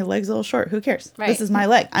 my leg's a little short. Who cares? Right. This is my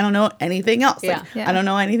leg. I don't know anything else. Like, I don't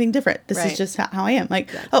know anything different. This is just how I am. Like,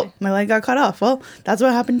 oh, my leg got cut off. Well, that's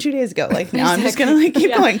what happened 2 days ago. Like, now I'm just going to like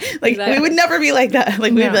keep going. Like, we would never be like that.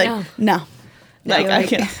 Like, we would be like, no. Like, I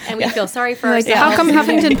can't. And we feel sorry for like, ourselves. how come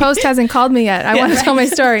Huffington Post hasn't called me yet? I want to tell my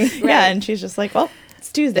story. Yeah, and she's just like, well,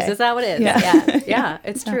 it's Tuesday. This is how it is. Yeah,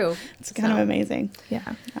 it's true. It's kind of amazing.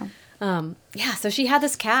 Yeah. So she had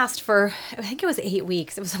this cast for, I think it was 8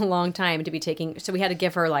 weeks. It was a long time to be taking. So we had to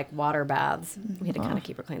give her like water baths. We had to kind of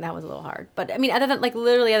keep her clean. That was a little hard. But I mean, other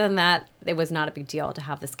than that, it was not a big deal to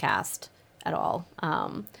have this cast at all.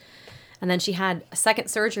 And then she had a second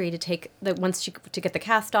surgery to get the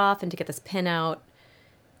cast off and to get this pin out.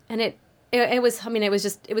 And it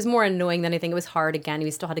was more annoying than anything. It was hard again. We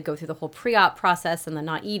still had to go through the whole pre-op process and the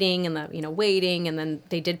not eating and the, waiting. And then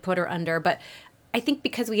they did put her under. But I think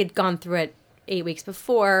because we had gone through it 8 weeks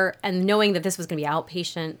before and knowing that this was going to be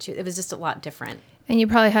outpatient, it was just a lot different. And you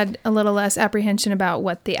probably had a little less apprehension about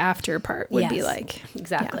what the after part would be like.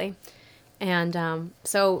 Exactly. Yeah. And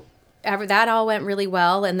so that all went really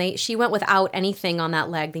well. And she went without anything on that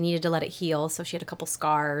leg. They needed to let it heal. So she had a couple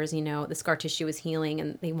scars, the scar tissue was healing,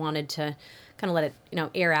 and they wanted to kind of let it,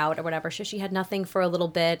 air out or whatever. So she had nothing for a little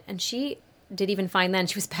bit. And she did even fine then.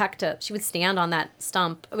 She would stand on that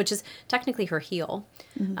stump, which is technically her heel.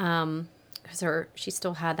 Because she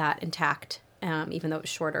still had that intact, even though it was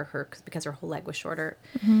shorter, because her whole leg was shorter.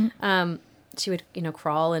 Mm-hmm. She would,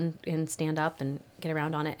 crawl and stand up and get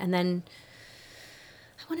around on it. And then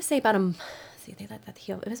I want to say about they let that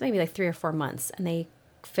heal. It was maybe like 3 or 4 months, and they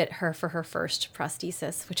fit her for her first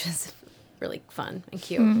prosthesis, which is really fun and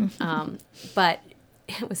cute. Mm-hmm. But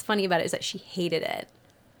what was funny about it is that she hated it.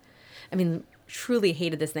 I mean, truly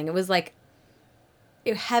hated this thing. It was like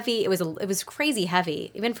heavy. It was crazy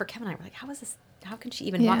heavy. Even for Kevin and I, were like, how is this? How can she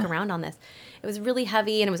even walk around on this? It was really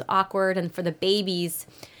heavy and it was awkward. And for the babies,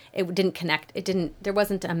 it didn't connect. There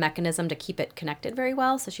wasn't a mechanism to keep it connected very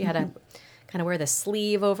well. So she had to kind of wear the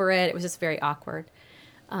sleeve over it. It was just very awkward.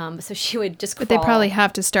 So she would just crawl. But they probably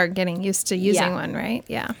have to start getting used to using one, right?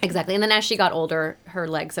 Yeah. Exactly. And then as she got older, her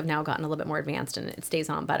legs have now gotten a little bit more advanced and it stays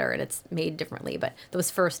on better and it's made differently. But those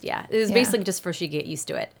first, it was basically just for she to get used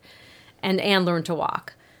to it and learn to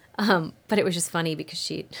walk. But it was just funny because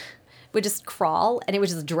she would just crawl and it would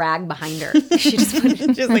just drag behind her. She just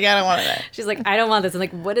she's like, I don't want it. She's like, I don't want this. I'm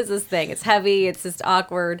like, what is this thing? It's heavy. It's just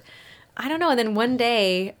awkward. I don't know. And then one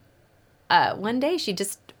day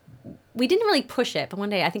we didn't really push it, but one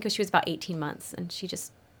day, I think she was about 18 months, and she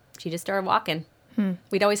just started walking.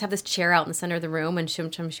 We'd always have this chair out in the center of the room, and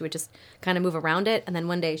sometimes she would just kind of move around it, and then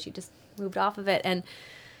one day she just moved off of it, and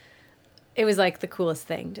it was like the coolest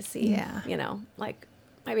thing to see. Yeah. Like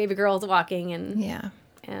my baby girl's walking, and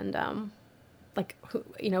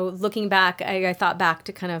looking back, I thought back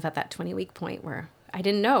to kind of at that 20-week point where I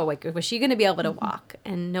didn't know, like, was she going to be able to walk,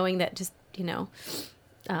 and knowing that just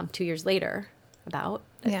 2 years later about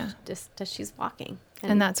just as she's walking.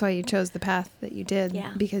 And that's why you chose the path that you did,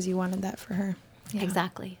 because you wanted that for her. Yeah.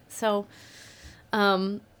 Exactly. So,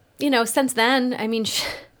 since then, I mean,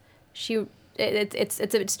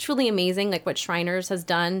 it's truly amazing, like what Shriners has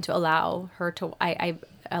done to allow her to, I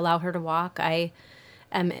allow her to walk. I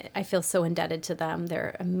feel so indebted to them.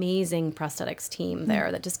 They're amazing prosthetics team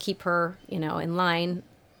there that just keep her, in line,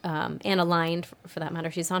 and aligned for that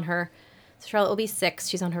matter. So Charlotte will be 6.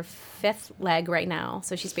 She's on her 5th leg right now.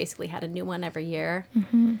 So she's basically had a new one every year.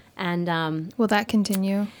 Mm-hmm. And will that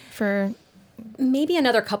continue for maybe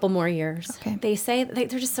another couple more years? Okay. They say they're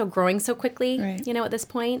just so growing so quickly, at this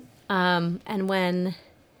point. And when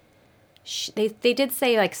they did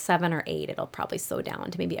say like 7 or 8, it'll probably slow down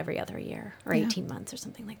to maybe every other year or 18 months or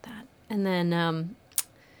something like that. And then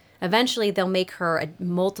eventually they'll make her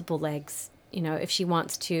multiple legs. If she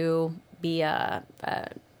wants to be a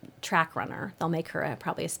track runner, they'll make her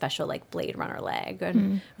probably a special like Blade Runner leg.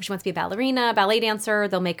 And if she wants to be a ballerina, ballet dancer,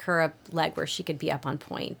 they'll make her a leg where she could be up on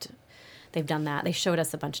point. They've done that. They showed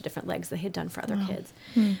us a bunch of different legs they had done for other kids.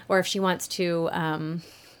 Or if she wants to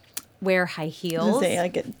wear high heels, they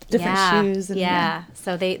like get different shoes. And,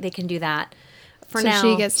 so they can do that. For so now,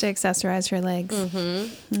 she gets to accessorize her legs.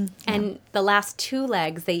 And the last 2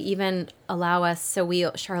 legs, they even allow us.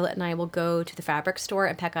 So Charlotte and I will go to the fabric store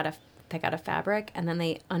and pick out a fabric, and then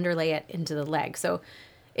they underlay it into the leg. So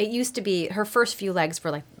it used to be her first few legs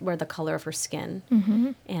were the color of her skin,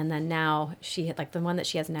 and then now she had the one that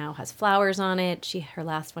she has now has flowers on it. Her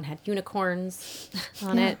last one had unicorns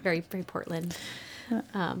on it, very very Portland,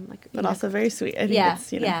 but also very sweet. I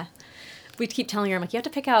think it's We keep telling her, I'm like, you have to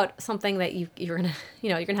pick out something that you're gonna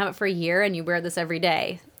have it for a year, and you wear this every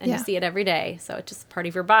day, and you see it every day, so it's just part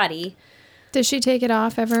of your body. Does she take it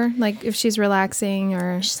off ever? Like if she's relaxing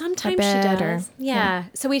or sometimes bed, she does.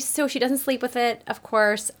 So she doesn't sleep with it, of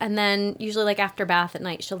course, and then usually like after bath at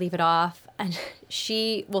night she'll leave it off, and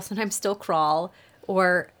she will sometimes still crawl,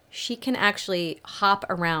 or she can actually hop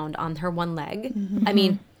around on her one leg. I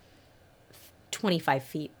mean, 25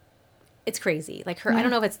 feet. It's crazy. Like her, I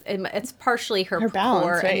don't know if it's partially her balance,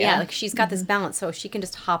 core, right? and like she's got this balance, so she can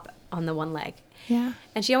just hop on the one leg. Yeah.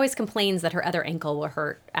 And she always complains that her other ankle will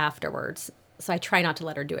hurt afterwards. So I try not to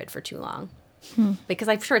let her do it for too long, because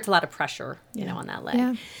I'm sure it's a lot of pressure, on that leg.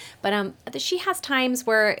 Yeah. But she has times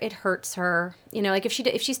where it hurts her. Like if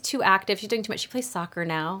she's too active, she's doing too much. She plays soccer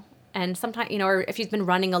now, and sometimes or if she's been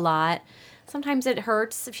running a lot, sometimes it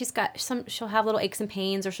hurts. If she's got she'll have little aches and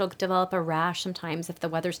pains, or she'll develop a rash sometimes if the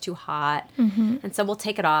weather's too hot. And so we'll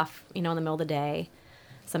take it off, in the middle of the day,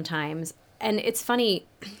 sometimes. And it's funny,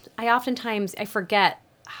 I forget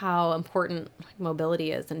how important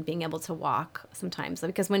mobility is and being able to walk sometimes,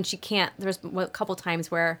 because when she can't, there's a couple times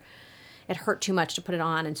where it hurt too much to put it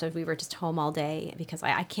on, and so we were just home all day because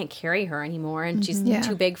I can't carry her anymore, and she's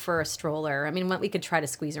too big for a stroller. I mean, we could try to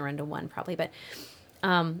squeeze her into one probably, but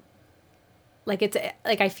I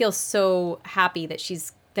feel so happy that she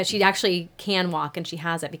actually can walk and she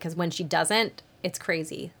has it, because when she doesn't, it's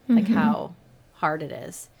crazy like how hard it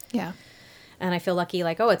is. Yeah. And I feel lucky,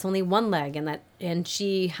 it's only one leg, and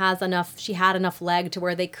she had enough leg to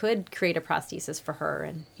where they could create a prosthesis for her.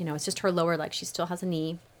 And, it's just her lower leg. She still has a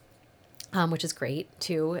knee, which is great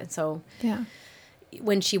too. And so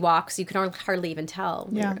when she walks, you can hardly even tell.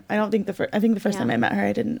 Yeah. I think the first time I met her,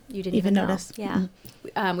 I didn't even notice. Yeah.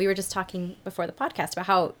 We were just talking before the podcast about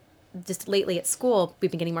how just lately at school,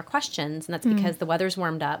 we've been getting more questions, and that's because the weather's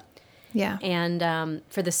warmed up. Yeah. And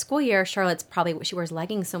for the school year, Charlotte's she wears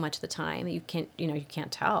leggings so much of the time that you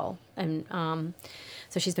can't tell. And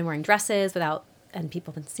so she's been wearing dresses and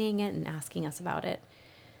people have been seeing it and asking us about it,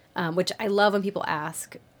 which I love when people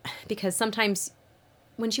ask, because sometimes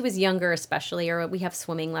when she was younger, especially, or we have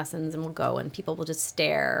swimming lessons and we'll go and people will just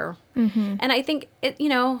stare. And I think if it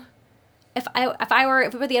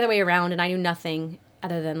were the other way around and I knew nothing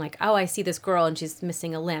other than I see this girl and she's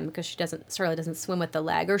missing a limb because Charlotte doesn't swim with the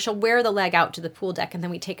leg, or she'll wear the leg out to the pool deck and then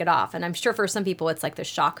we take it off. And I'm sure for some people it's like the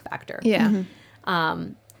shock factor. Yeah.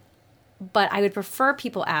 But I would prefer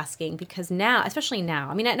people asking, because now, especially now,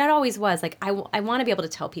 I mean, it always was I want to be able to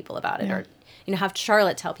tell people about it, or have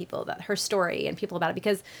Charlotte tell people about her story and people about it,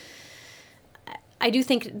 because I do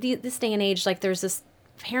think this day and age, there's this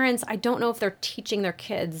parents, I don't know if they're teaching their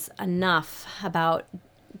kids enough about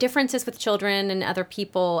differences with children and other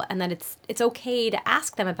people, and that it's okay to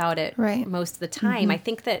ask them about it most of the time. I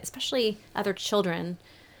think that especially other children,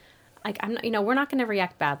 I'm not, we're not going to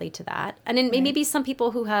react badly to that. And then maybe some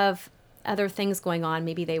people who have other things going on,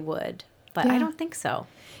 maybe they would, but I don't think so.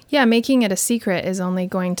 Yeah, making it a secret is only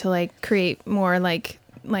going to create more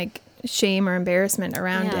shame or embarrassment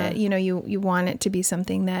around it. You know, you want it to be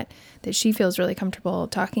something that she feels really comfortable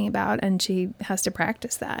talking about, and she has to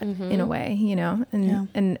practice that in a way, you know,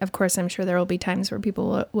 and of course, I'm sure there will be times where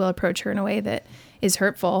people will approach her in a way that is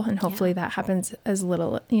hurtful, and hopefully that happens as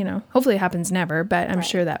little, you know, hopefully it happens never, but I'm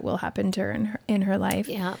sure that will happen to her in her life.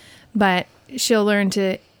 Yeah. But she'll learn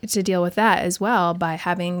to deal with that as well by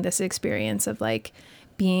having this experience of like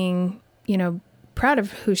being, you know, proud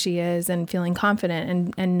of who she is and feeling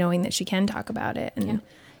confident and knowing that she can talk about it. And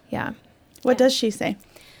What does she say?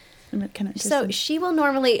 So she will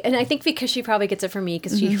normally, and I think because she probably gets it from me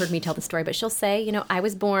because she heard me tell the story, but she'll say, you know, I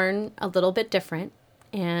was born a little bit different,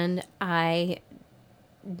 and I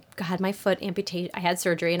had my foot amputated. I had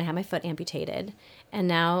surgery and I had my foot amputated, and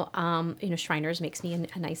now, you know, Shriners makes me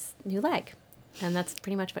a nice new leg. And that's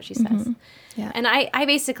pretty much what she says. Yeah. And I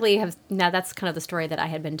basically have, now that's kind of the story that I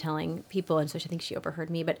had been telling people, and so I think she overheard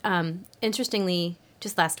me. But interestingly,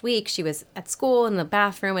 just last week, she was at school in the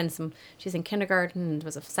bathroom, and she's in kindergarten, and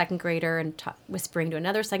was a second grader, and whispering to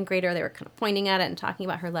another second grader. They were kind of pointing at it and talking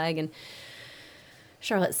about her leg. And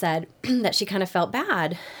Charlotte said that she kind of felt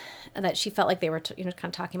bad, that she felt like they were kind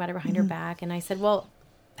of talking about her behind her back. And I said, well,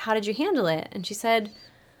 how did you handle it? And she said,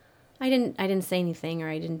 I didn't say anything, or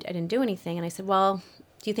I didn't do anything. And I said, well,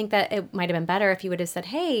 do you think that it might have been better if you would have said,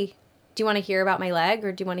 hey, do you want to hear about my leg,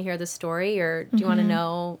 or do you want to hear the story, or do you want to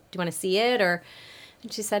know, do you want to see it?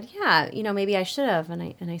 And she said, yeah, you know, maybe I should have. And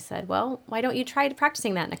I said, well, why don't you try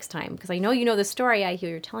practicing that next time? Because I know you know the story. I hear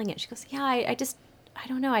you're telling it. She goes, yeah, I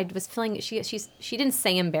don't know. I was feeling, she didn't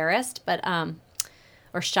say embarrassed, but,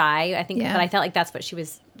 or shy, I think, but I felt like that's what she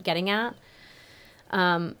was getting at.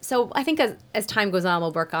 So I think as time goes on,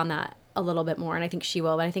 we'll work on that a little bit more, and I think she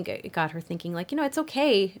will. But I think it got her thinking, like, you know, it's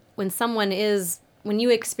okay when you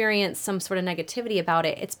experience some sort of negativity about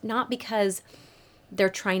it. It's not because they're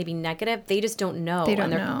trying to be negative; they just don't know. They don't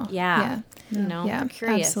know. You know, they're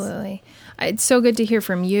curious. Absolutely. It's so good to hear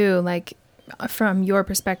from you, like from your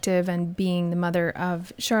perspective and being the mother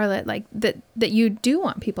of Charlotte, like that you do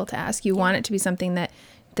want people to ask. You want it to be something that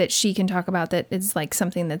she can talk about, that is like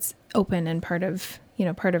something that's open and part of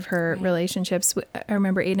her relationships. I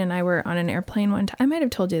remember Aiden and I were on an airplane one time. I might have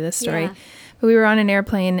told you this story, but we were on an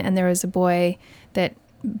airplane, and there was a boy that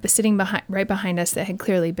was sitting right behind us that had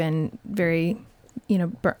clearly been very, you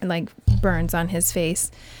know, burns on his face.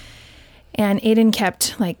 And Aiden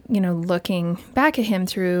kept looking back at him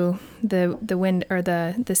through the wind or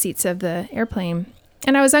the seats of the airplane.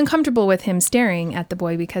 And I was uncomfortable with him staring at the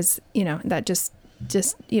boy because, you know, that just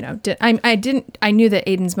I knew that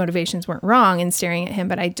Aiden's motivations weren't wrong in staring at him,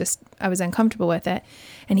 but I was uncomfortable with it.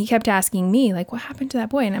 And he kept asking me, like, what happened to that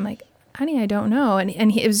boy? And I'm like, honey, I don't know.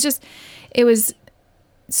 And he was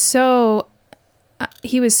so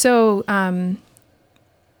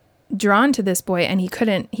drawn to this boy, and he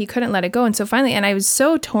couldn't let it go. And so finally, and I was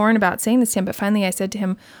so torn about saying this to him, but finally I said to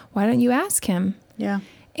him, why don't you ask him? Yeah.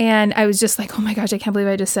 And I was just like, oh my gosh, I can't believe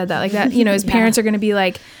I just said that. Like that, you know, his parents are going to be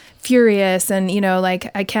like furious, and, you know, like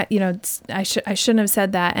I can't, you know, I shouldn't have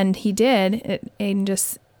said that. And he did. Aiden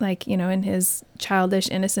just, like, you know, in his childish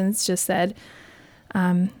innocence, just said,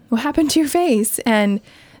 what happened to your face? And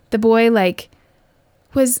the boy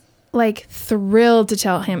was thrilled to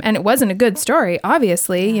tell him. And it wasn't a good story,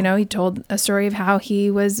 obviously. You know, he told a story of how he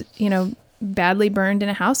was, you know, badly burned in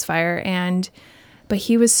a house fire, but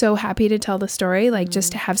he was so happy to tell the story,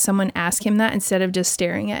 just to have someone ask him that instead of just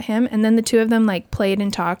staring at him. And then the two of them played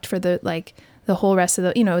and talked for the whole rest of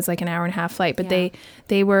the, you know, it was like an 1.5-hour flight, but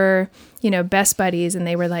they were, you know, best buddies, and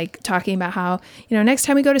they were talking about how, you know, next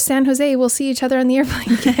time we go to San Jose, we'll see each other on the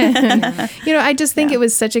airplane again. You know, I just think it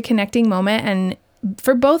was such a connecting moment. And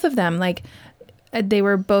for both of them, they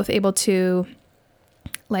were both able to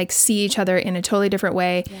see each other in a totally different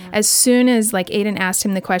way. Yeah. As soon as Aiden asked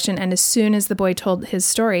him the question, and as soon as the boy told his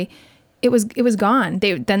story, it was gone.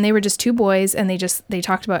 They were just two boys, and they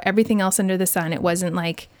talked about everything else under the sun. It wasn't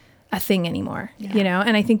a thing anymore, you know?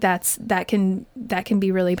 And I think that can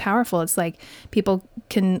be really powerful. It's people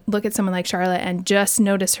can look at someone like Charlotte and just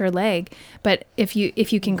notice her leg. But if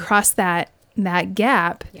you can cross that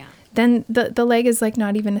gap, then the leg is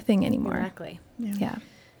not even a thing anymore. Exactly.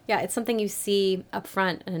 Yeah, it's something you see up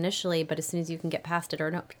front and initially, but as soon as you can get past it,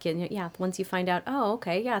 or no, once you find out, oh,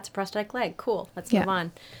 okay, it's a prosthetic leg, cool, let's move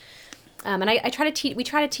on. And we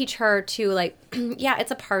try to teach her to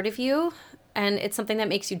it's a part of you, and it's something that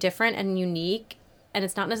makes you different and unique, and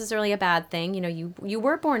it's not necessarily a bad thing. You know, you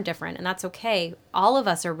were born different, and that's okay. All of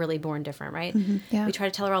us are really born different, right? Mm-hmm. Yeah. We try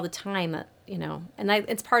to tell her all the time that, you know, and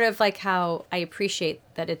it's part of how I appreciate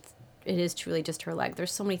that it is truly just her leg.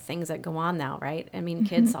 There's so many things that go on now, right? I mean,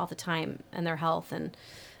 kids all the time and their health, and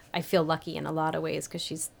I feel lucky in a lot of ways because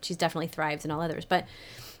she's definitely thrives in all others. But,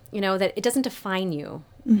 that it doesn't define you.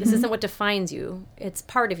 Mm-hmm. This isn't what defines you. It's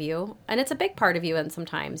part of you. And it's a big part of you. And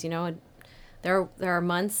sometimes, there are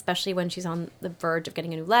months, especially when she's on the verge of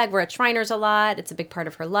getting a new leg. We're at Shriners a lot. It's a big part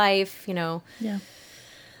of her life, Yeah.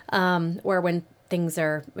 Or when she needs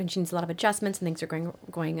a lot of adjustments and things are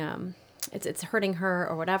going it's hurting her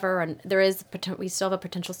or whatever. And we still have a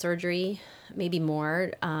potential surgery, maybe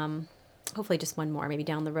more. Hopefully just one more, maybe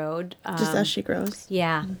down the road. Just as she grows.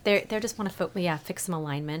 Yeah. They just want to fix some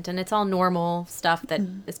alignment. And it's all normal stuff that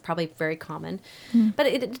is probably very common.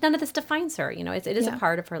 But none of this defines her. It is a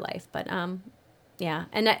part of her life. But yeah.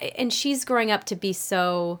 And she's growing up to be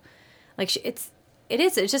so, like, it's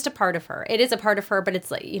just a part of her. It is a part of her, but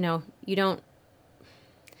it's like, you don't,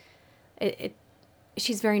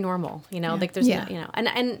 she's very normal, like there's,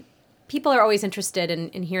 and people are always interested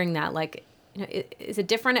in hearing that, like, is it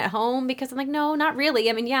different at home? Because I'm like, no, not really.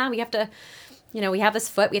 I mean, yeah, we have to, we have this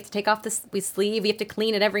foot, we have to take off this sleeve, we have to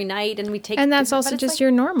clean it every night, and that's also just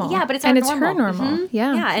your normal. Yeah, but it's her normal. normal. Mm-hmm.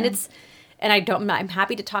 Yeah. Yeah. And I'm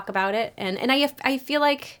happy to talk about it. And I feel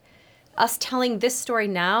like us telling this story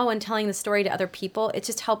now and telling the story to other people, it's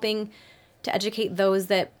just helping to educate those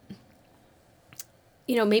that,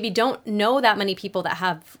 maybe don't know that many people that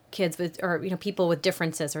have kids with, or, people with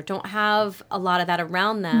differences, or don't have a lot of that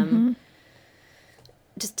around them. Mm-hmm.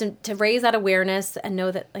 Just to raise that awareness and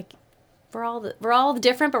know that, like, we're all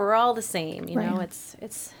different, but we're all the same.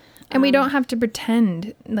 It's and we don't have to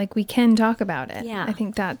pretend, like, we can talk about it. Yeah, I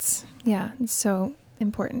think that's it's so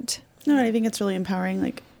important. No, I think it's really empowering.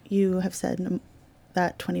 Like you have said,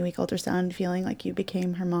 that 20-week ultrasound, feeling like you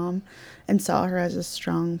became her mom and saw her as a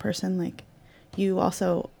strong person. Like, you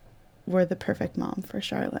also were the perfect mom for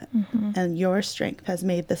Charlotte. Mm-hmm. And your strength has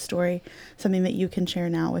made this story something that you can share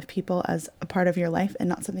now with people as a part of your life, and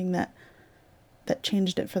not something that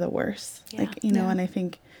changed it for the worse. Yeah. Like, and I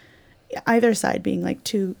think either side being like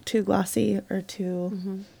too glossy or too,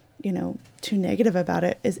 mm-hmm. Too negative about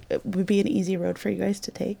it it would be an easy road for you guys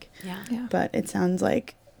to take. Yeah. But it sounds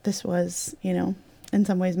like this was, in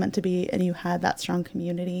some ways meant to be, and you had that strong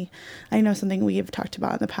community. I know something we've talked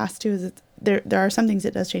about in the past too is there are some things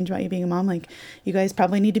that does change about you being a mom. Like, you guys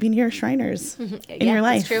probably need to be near Shriners in your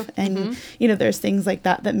life. That's true. And, mm-hmm. There's things like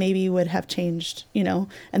that maybe would have changed,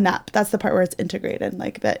 and that's the part where it's integrated.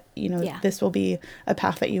 Like that, this will be a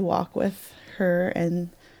path that you walk with her and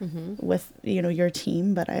mm-hmm. with, your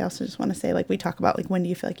team. But I also just want to say, like, we talk about, like, when do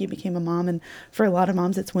you feel like you became a mom? And for a lot of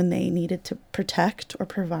moms, it's when they needed to protect or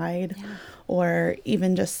provide or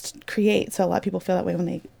even just create. So a lot of people feel that way when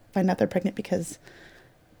they find out they're pregnant, because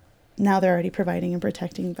now they're already providing and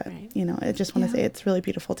protecting. But, I just want to say it's really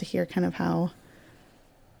beautiful to hear kind of how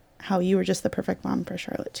you were just the perfect mom for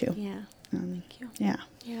Charlotte too. Yeah. Thank you. Yeah.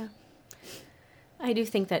 Yeah. I do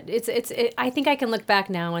think that I think I can look back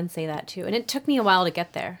now and say that too. And it took me a while to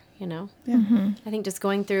get there, Yeah. Mm-hmm. I think just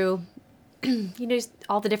going through, just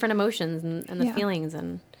all the different emotions and the feelings.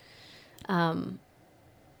 And,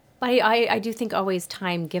 but I do think always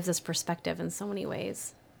time gives us perspective in so many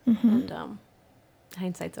ways. Mm-hmm. And,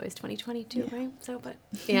 hindsight's always 20/20 too, right? So, but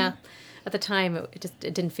yeah, at the time it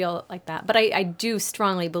didn't feel like that. But I do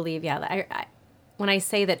strongly believe, that I when I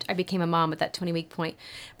say that I became a mom at that 20-week point,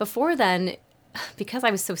 before then, because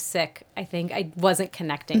I was so sick, I think I wasn't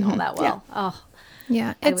connecting all that well. Yeah. Oh,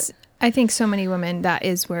 yeah. I think so many women, that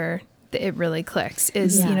is where it really clicks.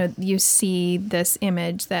 Is you see this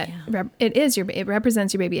image that it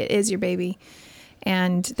represents your baby. It is your baby,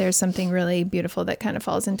 and there's something really beautiful that kind of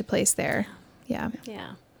falls into place there. Yeah.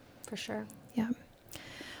 Yeah, for sure. Yeah.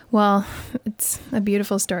 Well, it's a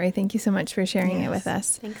beautiful story. Thank you so much for sharing it with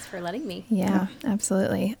us. Thanks for letting me. Yeah,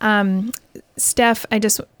 absolutely. Steph, I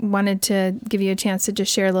just wanted to give you a chance to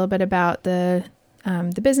just share a little bit about the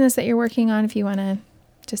business that you're working on, if you want to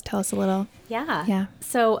just tell us a little. Yeah. Yeah.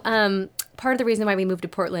 So part of the reason why we moved to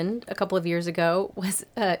Portland a couple of years ago was,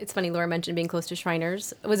 it's funny, Laura mentioned being close to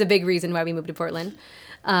Shriners. It was a big reason why we moved to Portland.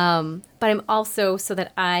 But I'm also so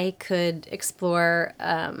that I could explore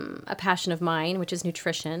a passion of mine, which is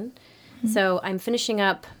nutrition. Mm-hmm. So I'm finishing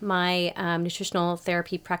up my nutritional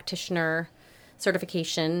therapy practitioner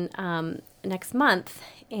certification next month.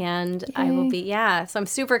 And Yay. I will be, so I'm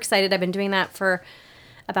super excited. I've been doing that for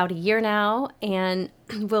about a year now, and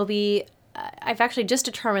I've actually just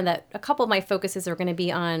determined that a couple of my focuses are going to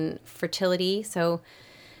be on fertility. So,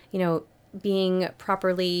 being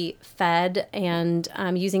properly fed and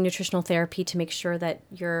using nutritional therapy to make sure that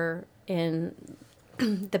you're in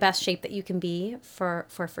the best shape that you can be for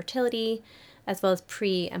fertility, as well as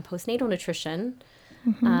pre and postnatal nutrition.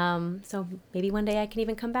 So maybe one day I can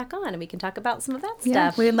even come back on and we can talk about some of that Yeah,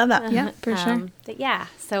 stuff. we'd love that. Yeah, for sure. But yeah,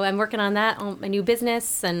 so I'm working on that, on my new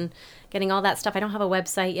business and getting all that stuff. I don't have a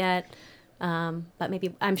website yet, but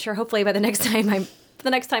maybe I'm sure hopefully by the next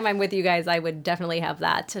time I'm with you guys, I would definitely have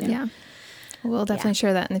that. And Yeah. We'll definitely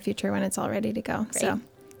share that in the future when it's all ready to go. Great. So,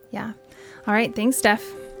 yeah. All right. Thanks, Steph.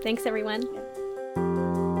 Thanks, everyone.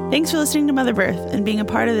 Thanks for listening to Mother Birth and being a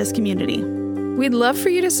part of this community. We'd love for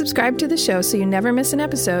you to subscribe to the show so you never miss an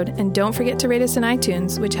episode, and don't forget to rate us in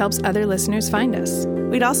iTunes, which helps other listeners find us.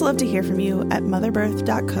 We'd also love to hear from you at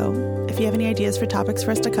motherbirth.co if you have any ideas for topics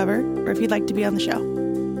for us to cover, or if you'd like to be on the show.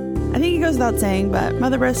 I think it goes without saying, but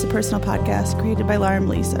Mother Birth is a personal podcast created by Laura and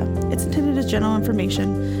Melissa. It's intended as general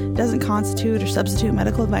information. It doesn't constitute or substitute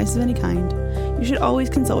medical advice of any kind. You should always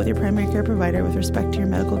consult with your primary care provider with respect to your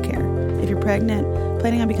medical care if you're pregnant,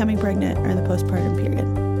 planning on becoming pregnant, or in the postpartum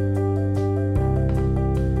period.